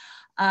boundaries.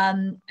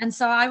 And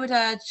so I would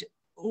urge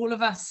all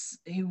of us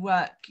who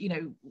work,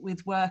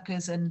 with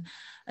workers and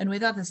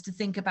with others to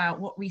think about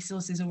what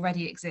resources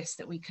already exist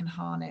that we can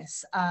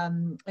harness.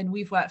 And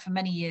we've worked for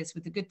many years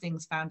with the Good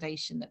Things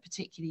Foundation that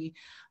particularly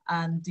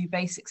do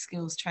basic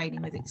skills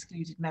training with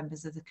excluded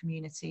members of the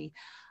community.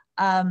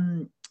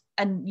 And,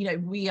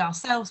 we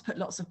ourselves put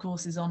lots of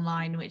courses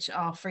online which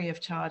are free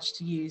of charge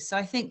to use. So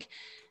I think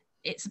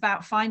it's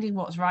about finding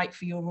what's right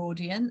for your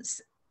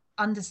audience,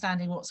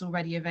 understanding what's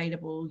already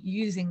available,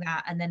 using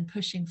that, and then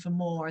pushing for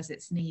more as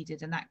it's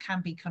needed. And that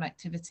can be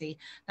connectivity,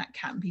 that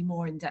can be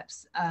more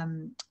in-depth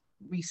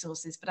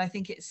resources. But I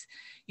think it's,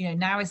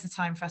 now is the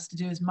time for us to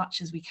do as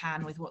much as we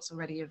can with what's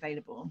already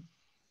available.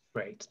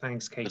 Great,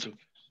 thanks, Katie.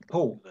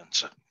 Paul.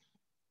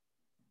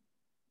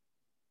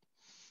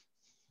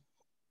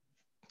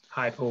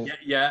 Hi, Paul.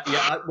 Yeah.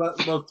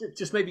 Well,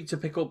 just maybe to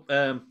pick up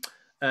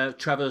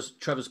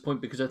Trevor's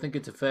point, because I think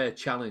it's a fair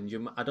challenge.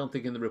 I don't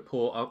think in the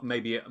report,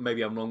 maybe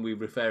I'm wrong, we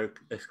refer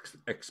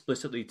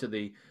explicitly to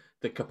the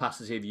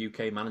capacity of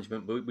UK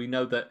management, but we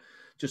know that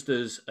just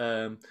as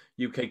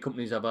UK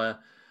companies have a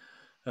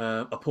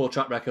poor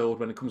track record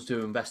when it comes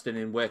to investing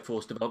in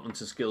workforce development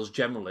and skills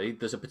generally,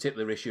 there's a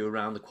particular issue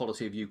around the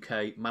quality of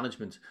UK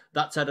management.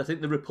 That said, I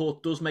think the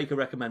report does make a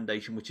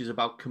recommendation which is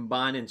about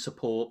combining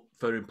support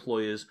for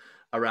employers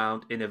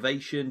around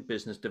innovation,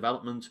 business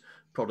development,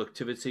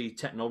 productivity,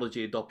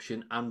 technology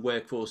adoption, and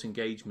workforce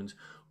engagement.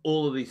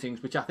 All of these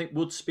things, which I think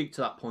would speak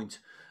to that point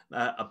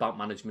about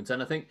management.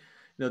 And I think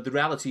the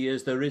reality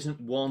is there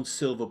isn't one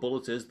silver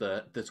bullet, is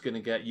there, that's going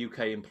to get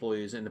UK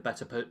employers in a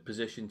better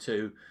position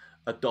to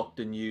adopt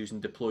and use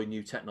and deploy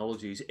new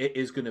technologies. It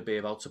is going to be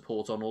about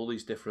support on all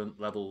these different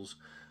levels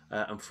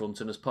and fronts.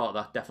 And as part of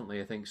that,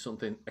 definitely, I think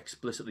something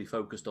explicitly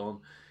focused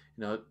on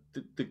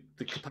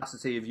the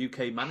capacity of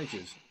UK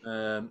managers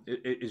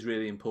is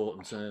really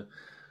important.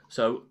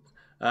 So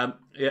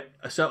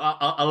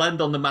I'll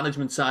end on the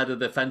management side of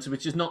the fence,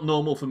 which is not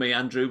normal for me,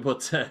 Andrew,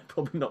 but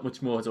probably not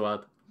much more to add.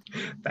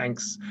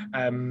 Thanks.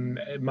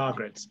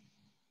 Margaret.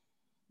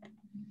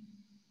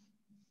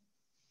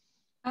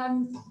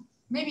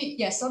 Maybe,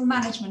 yes, on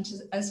management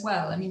as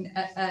well. I mean,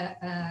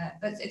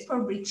 it's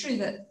probably true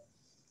that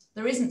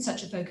there isn't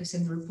such a focus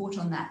in the report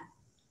on that.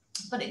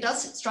 But it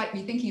does strike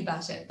me thinking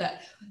about it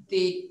that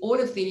all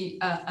of the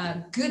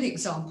good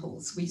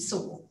examples we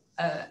saw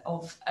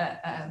of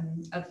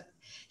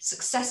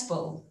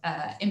successful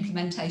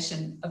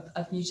implementation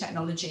of new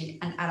technology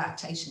and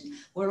adaptation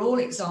were all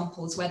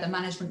examples where the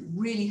management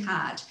really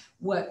had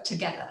worked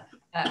together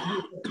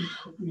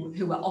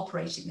who were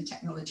operating the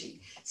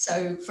technology.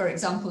 So, for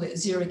example, at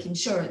Zurich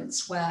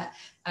Insurance, where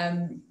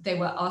they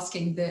were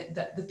asking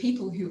the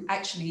people who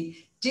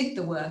actually did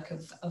the work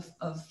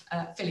of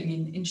filling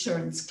in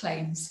insurance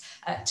claims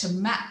to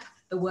map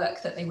the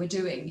work that they were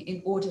doing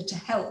in order to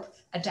help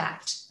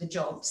adapt the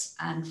jobs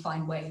and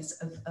find ways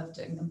of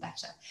doing them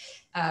better.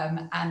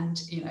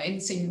 And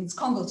in Siemens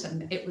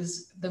Congleton, it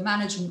was the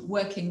management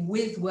working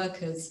with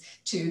workers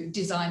to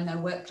design their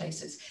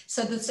workplaces.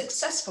 So the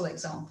successful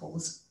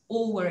examples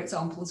all were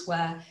examples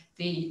where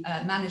the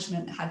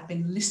management had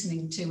been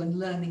listening to and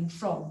learning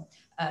from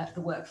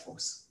the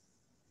workforce.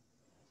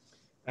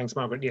 Thanks,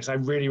 Margaret. Yes, I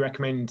really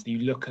recommend you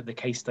look at the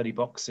case study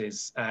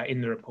boxes in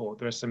the report.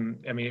 There are some,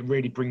 I mean, it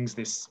really brings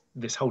this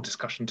whole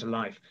discussion to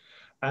life.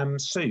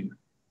 Sue.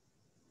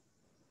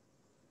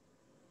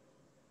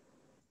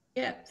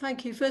 Yeah,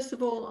 thank you. First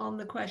of all, on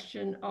the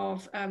question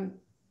of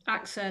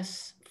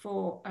access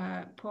for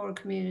poorer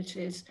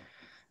communities,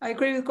 I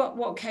agree with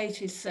what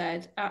Katie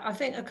said. I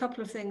think a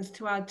couple of things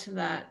to add to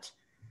that.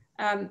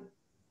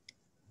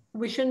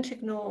 We shouldn't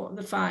ignore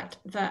the fact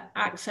that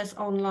access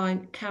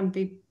online can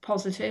be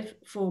positive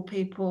for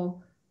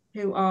people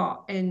who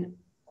are in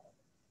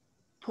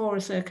poorer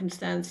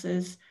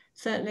circumstances.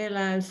 Certainly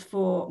allows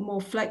for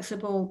more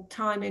flexible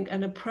timing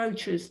and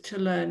approaches to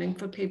learning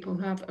for people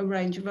who have a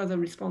range of other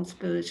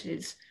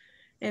responsibilities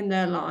in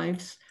their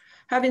lives.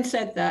 Having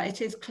said that, it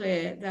is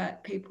clear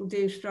that people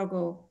do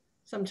struggle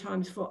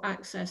sometimes for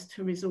access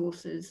to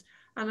resources.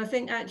 And I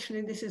think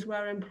actually this is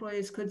where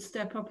employers could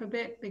step up a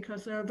bit,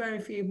 because there are very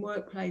few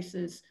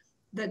workplaces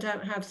that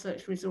don't have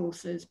such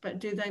resources, but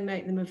do they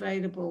make them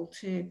available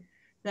to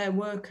their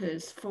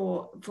workers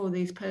for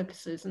these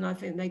purposes? And I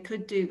think they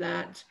could do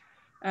that,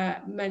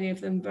 many of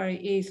them very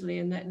easily,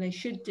 and that they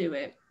should do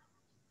it.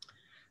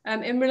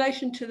 In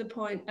relation to the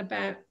point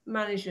about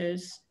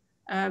managers,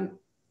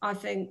 I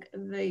think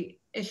the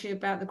issue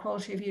about the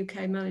quality of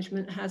UK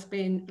management has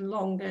been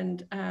long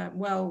and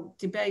well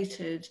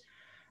debated.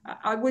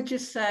 I would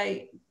just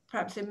say,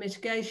 perhaps in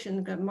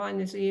mitigation, that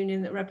mine is a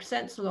union that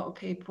represents a lot of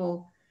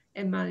people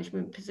in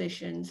management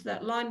positions,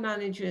 that line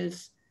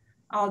managers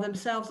are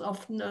themselves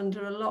often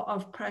under a lot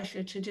of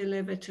pressure to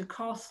deliver to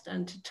cost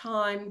and to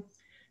time,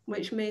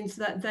 which means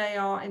that they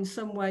are in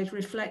some ways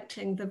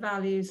reflecting the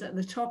values at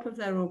the top of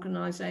their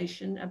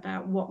organisation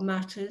about what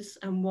matters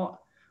and what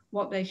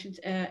they should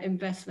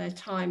invest their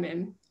time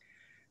in.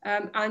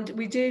 And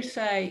we do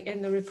say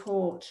in the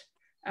report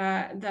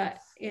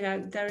that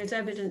there is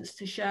evidence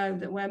to show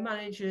that where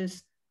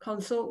managers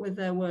consult with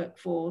their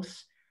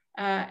workforce,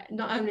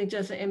 not only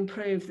does it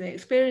improve the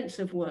experience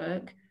of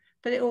work,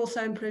 but it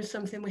also improves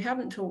something we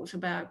haven't talked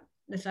about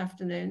this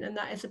afternoon, and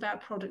that is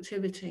about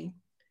productivity.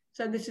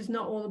 So this is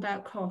not all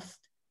about cost,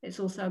 it's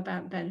also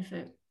about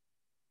benefit.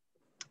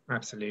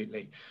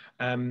 Absolutely.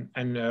 And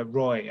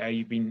Roy,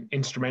 you've been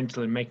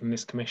instrumental in making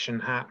this commission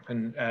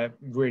happen.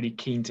 Really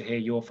keen to hear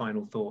your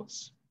final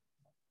thoughts.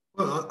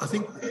 Well, I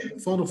think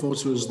final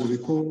thoughts was the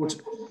report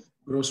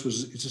for us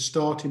it's a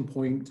starting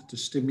point to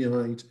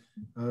stimulate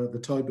the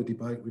type of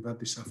debate we've had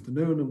this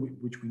afternoon, and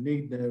which we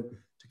need now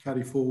to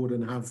carry forward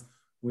and have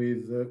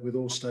with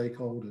all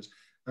stakeholders.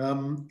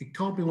 It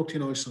can't be looked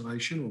in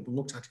isolation or be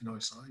looked at in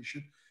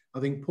isolation. I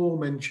think Paul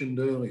mentioned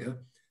earlier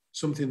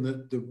something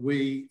that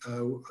we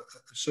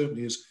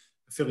certainly as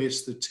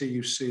affiliates of the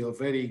TUC are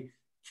very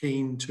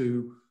keen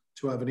to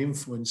have an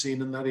influence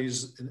in, and that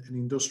is an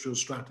industrial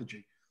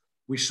strategy.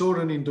 We saw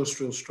an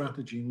industrial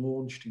strategy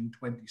launched in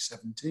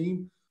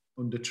 2017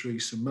 under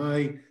Theresa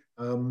May.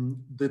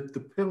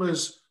 The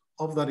pillars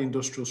of that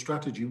industrial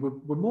strategy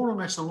were more or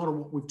less a lot of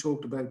what we've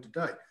talked about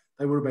today.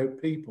 They were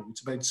about people,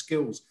 it's about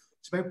skills,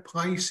 it's about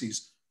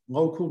places,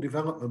 local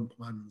development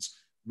plans,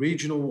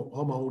 regional.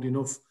 I'm old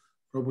enough,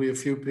 probably a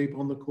few people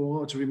on the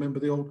call to remember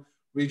the old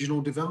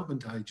regional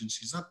development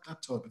agencies, that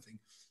type of thing.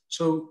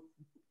 So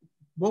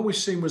what we've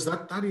seen was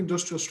that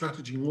industrial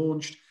strategy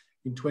launched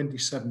in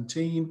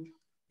 2017.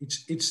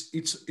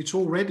 It's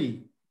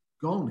already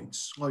gone.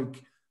 It's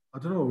like, I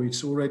don't know,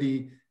 it's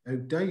already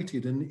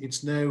outdated, and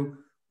it's now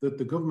that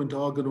the government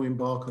are going to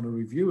embark on a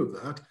review of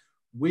that.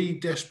 We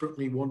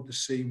desperately want to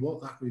see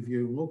what that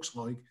review looks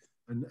like,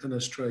 and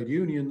as trade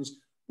unions,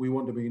 we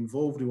want to be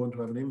involved, we want to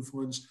have an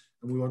influence,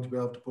 and we want to be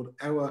able to put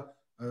our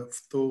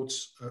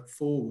thoughts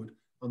forward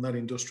on that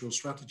industrial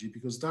strategy,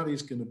 because that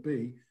is going to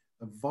be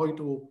a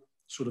vital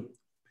sort of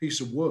piece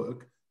of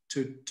work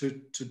to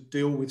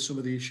deal with some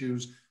of the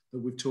issues that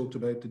we've talked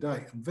about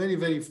today. And very,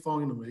 very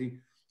finally,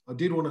 I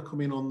did want to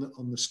come in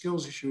on the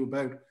skills issue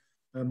about,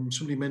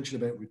 somebody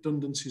mentioned about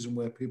redundancies and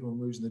where people are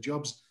losing their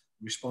jobs,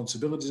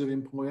 responsibilities of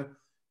employer.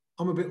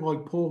 I'm a bit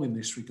like Paul in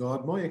this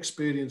regard. My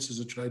experience as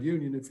a trade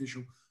union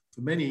official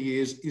for many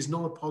years is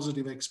not a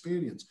positive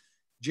experience.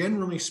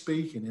 Generally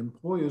speaking,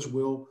 employers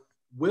will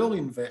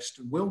invest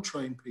and will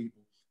train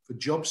people for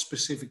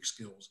job-specific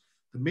skills.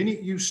 The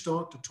minute you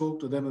start to talk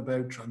to them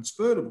about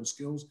transferable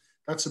skills,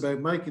 that's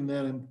about making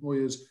their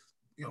employers,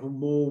 you know,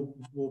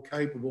 more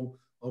capable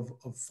of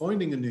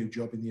finding a new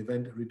job in the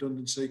event of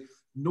redundancy.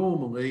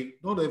 Normally,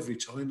 not every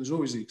time, there's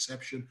always the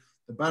exception,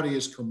 the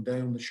barriers come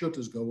down, the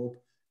shutters go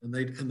up, and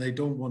they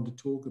don't want to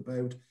talk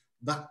about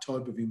that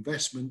type of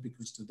investment,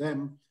 because to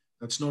them,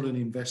 that's not an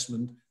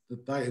investment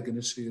that they are going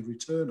to see a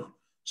return on.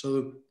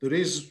 So there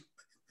is,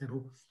 you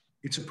know,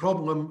 it's a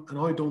problem, and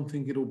I don't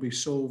think it'll be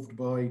solved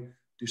by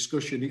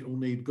discussion. It'll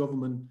need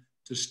government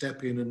to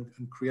step in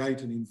and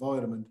create an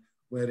environment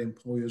where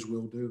employers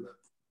will do that.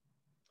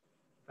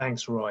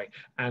 Thanks, Roy.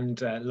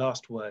 And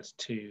last words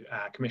to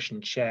Commission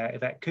Chair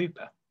Yvette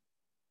Cooper.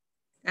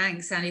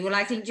 Thanks, Annie. Well,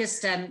 I think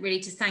just really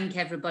to thank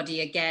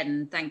everybody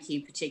again. Thank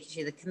you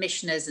particularly to the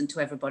commissioners and to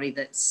everybody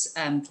that's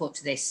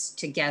put this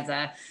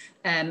together.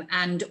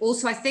 And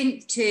also, I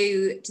think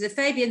to the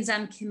Fabians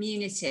and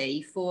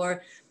community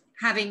for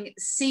having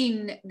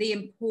seen the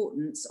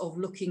importance of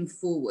looking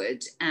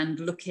forward and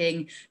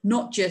looking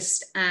not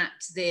just at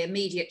the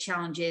immediate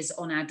challenges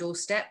on our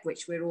doorstep,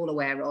 which we're all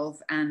aware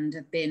of and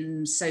have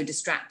been so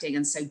distracting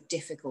and so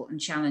difficult and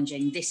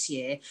challenging this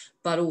year,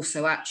 but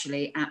also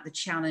actually at the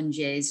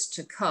challenges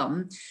to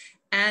come,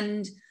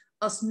 and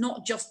us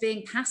not just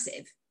being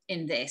passive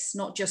in this,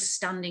 not just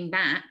standing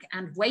back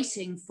and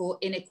waiting for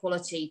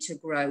inequality to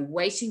grow,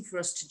 waiting for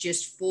us to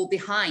just fall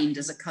behind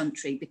as a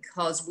country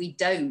because we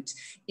don't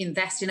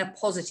invest in a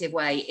positive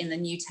way in the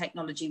new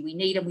technology we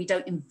need, and we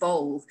don't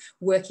involve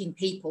working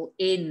people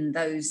in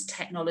those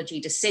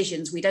technology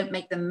decisions. We don't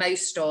make the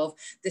most of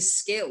the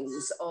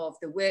skills of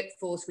the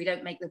workforce. We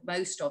don't make the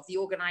most of the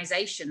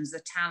organisations, the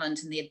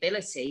talent and the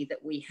ability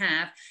that we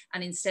have.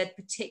 And instead,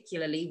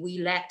 particularly, we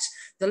let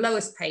the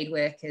lowest paid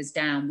workers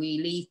down. We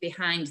leave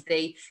behind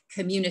the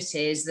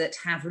communities that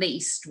have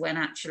least when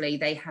actually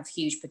they have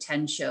huge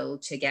potential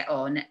to get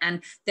on.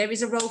 And there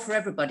is a role for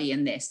everybody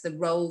in this, the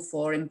role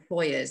for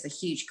employers, the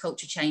huge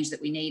culture change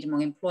that we need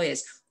among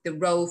employers, the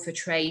role for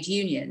trade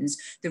unions,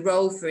 the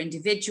role for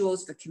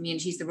individuals, for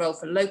communities, the role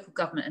for local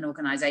government and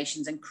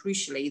organisations, and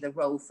crucially, the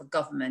role for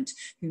government,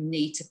 who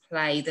need to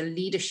play the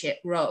leadership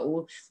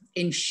role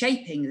in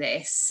shaping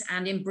this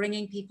and in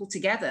bringing people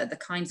together, the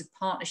kinds of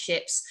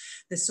partnerships,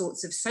 the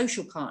sorts of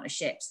social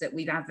partnerships that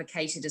we've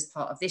advocated as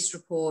part of this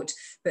report,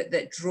 but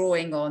that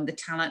drawing on the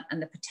talent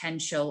and the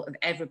potential of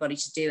everybody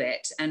to do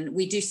it. And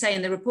we do say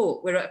in the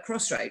report, we're at a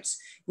crossroads.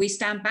 We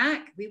stand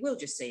back, we will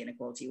just see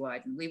inequality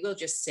widen. We will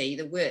just see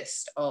the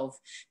worst of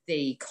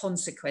the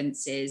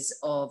consequences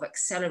of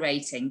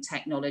accelerating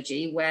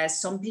technology, where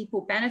some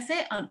people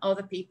benefit and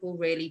other people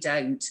really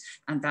don't,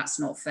 and that's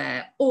not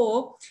fair.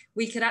 Or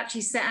we could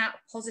actually set out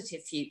a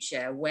positive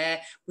future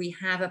where we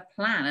have a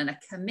plan and a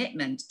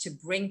commitment to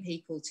bring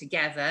people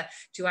together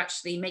to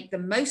actually make the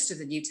most of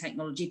the new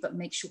technology, but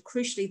make sure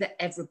crucially that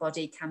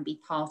everybody can be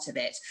part of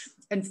it.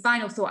 And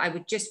final thought I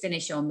would just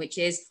finish on, which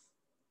is,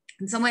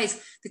 in some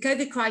ways, the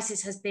COVID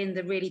crisis has been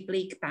the really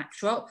bleak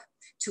backdrop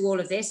to all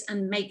of this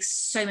and makes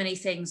so many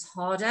things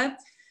harder.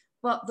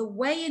 But the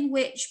way in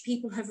which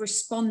people have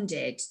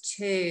responded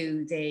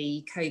to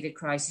the COVID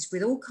crisis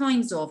with all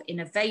kinds of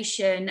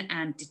innovation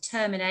and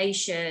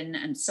determination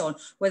and so on,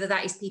 whether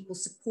that is people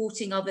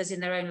supporting others in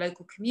their own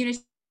local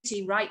community,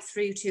 right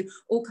through to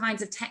all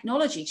kinds of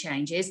technology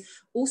changes,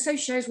 also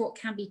shows what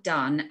can be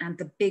done and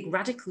the big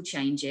radical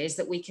changes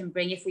that we can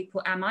bring if we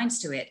put our minds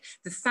to it.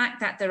 The fact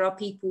that there are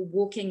people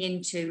walking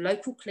into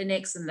local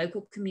clinics and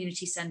local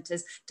community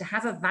centres to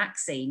have a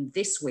vaccine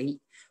this week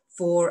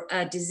for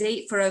a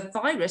disease, for a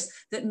virus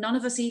that none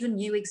of us even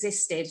knew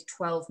existed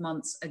 12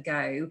 months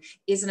ago,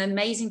 is an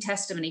amazing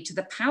testimony to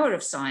the power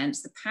of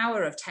science, the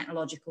power of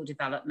technological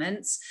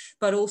developments,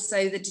 but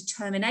also the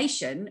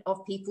determination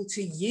of people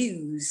to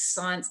use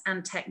science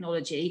and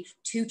technology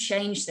to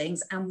change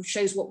things, and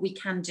shows what we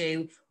can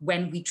do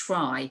when we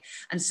try.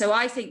 And so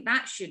I think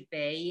that should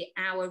be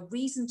our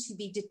reason to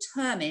be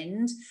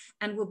determined,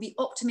 and we'll be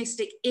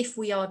optimistic if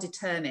we are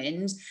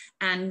determined.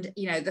 And,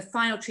 you know, the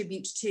final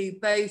tribute to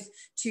both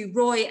to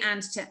Roy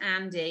and to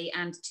Andy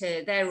and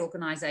to their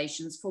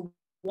organisations for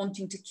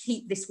wanting to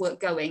keep this work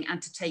going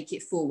and to take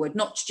it forward,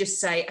 not to just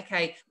say,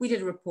 okay, we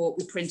did a report,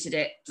 we printed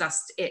it,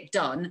 that's it,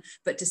 done,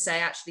 but to say,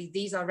 actually,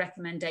 these are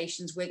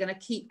recommendations we're going to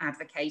keep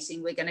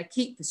advocating, we're going to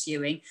keep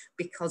pursuing,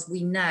 because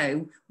we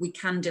know we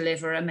can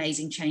deliver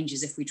amazing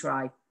changes if we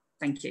try.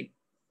 Thank you.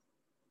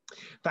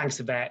 Thanks,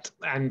 Yvette,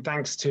 and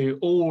thanks to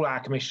all our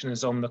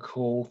commissioners on the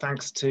call.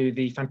 Thanks to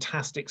the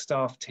fantastic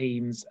staff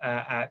teams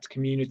at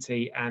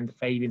Community and the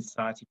Fabian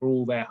Society for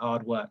all their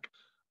hard work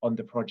on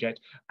the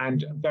project,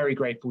 and very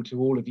grateful to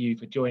all of you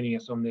for joining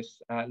us on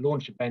this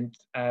launch event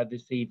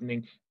this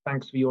evening.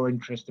 Thanks for your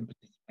interest and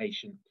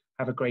participation.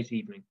 Have a great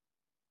evening.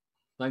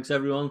 Thanks,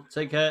 everyone.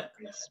 Take care.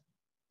 Yes.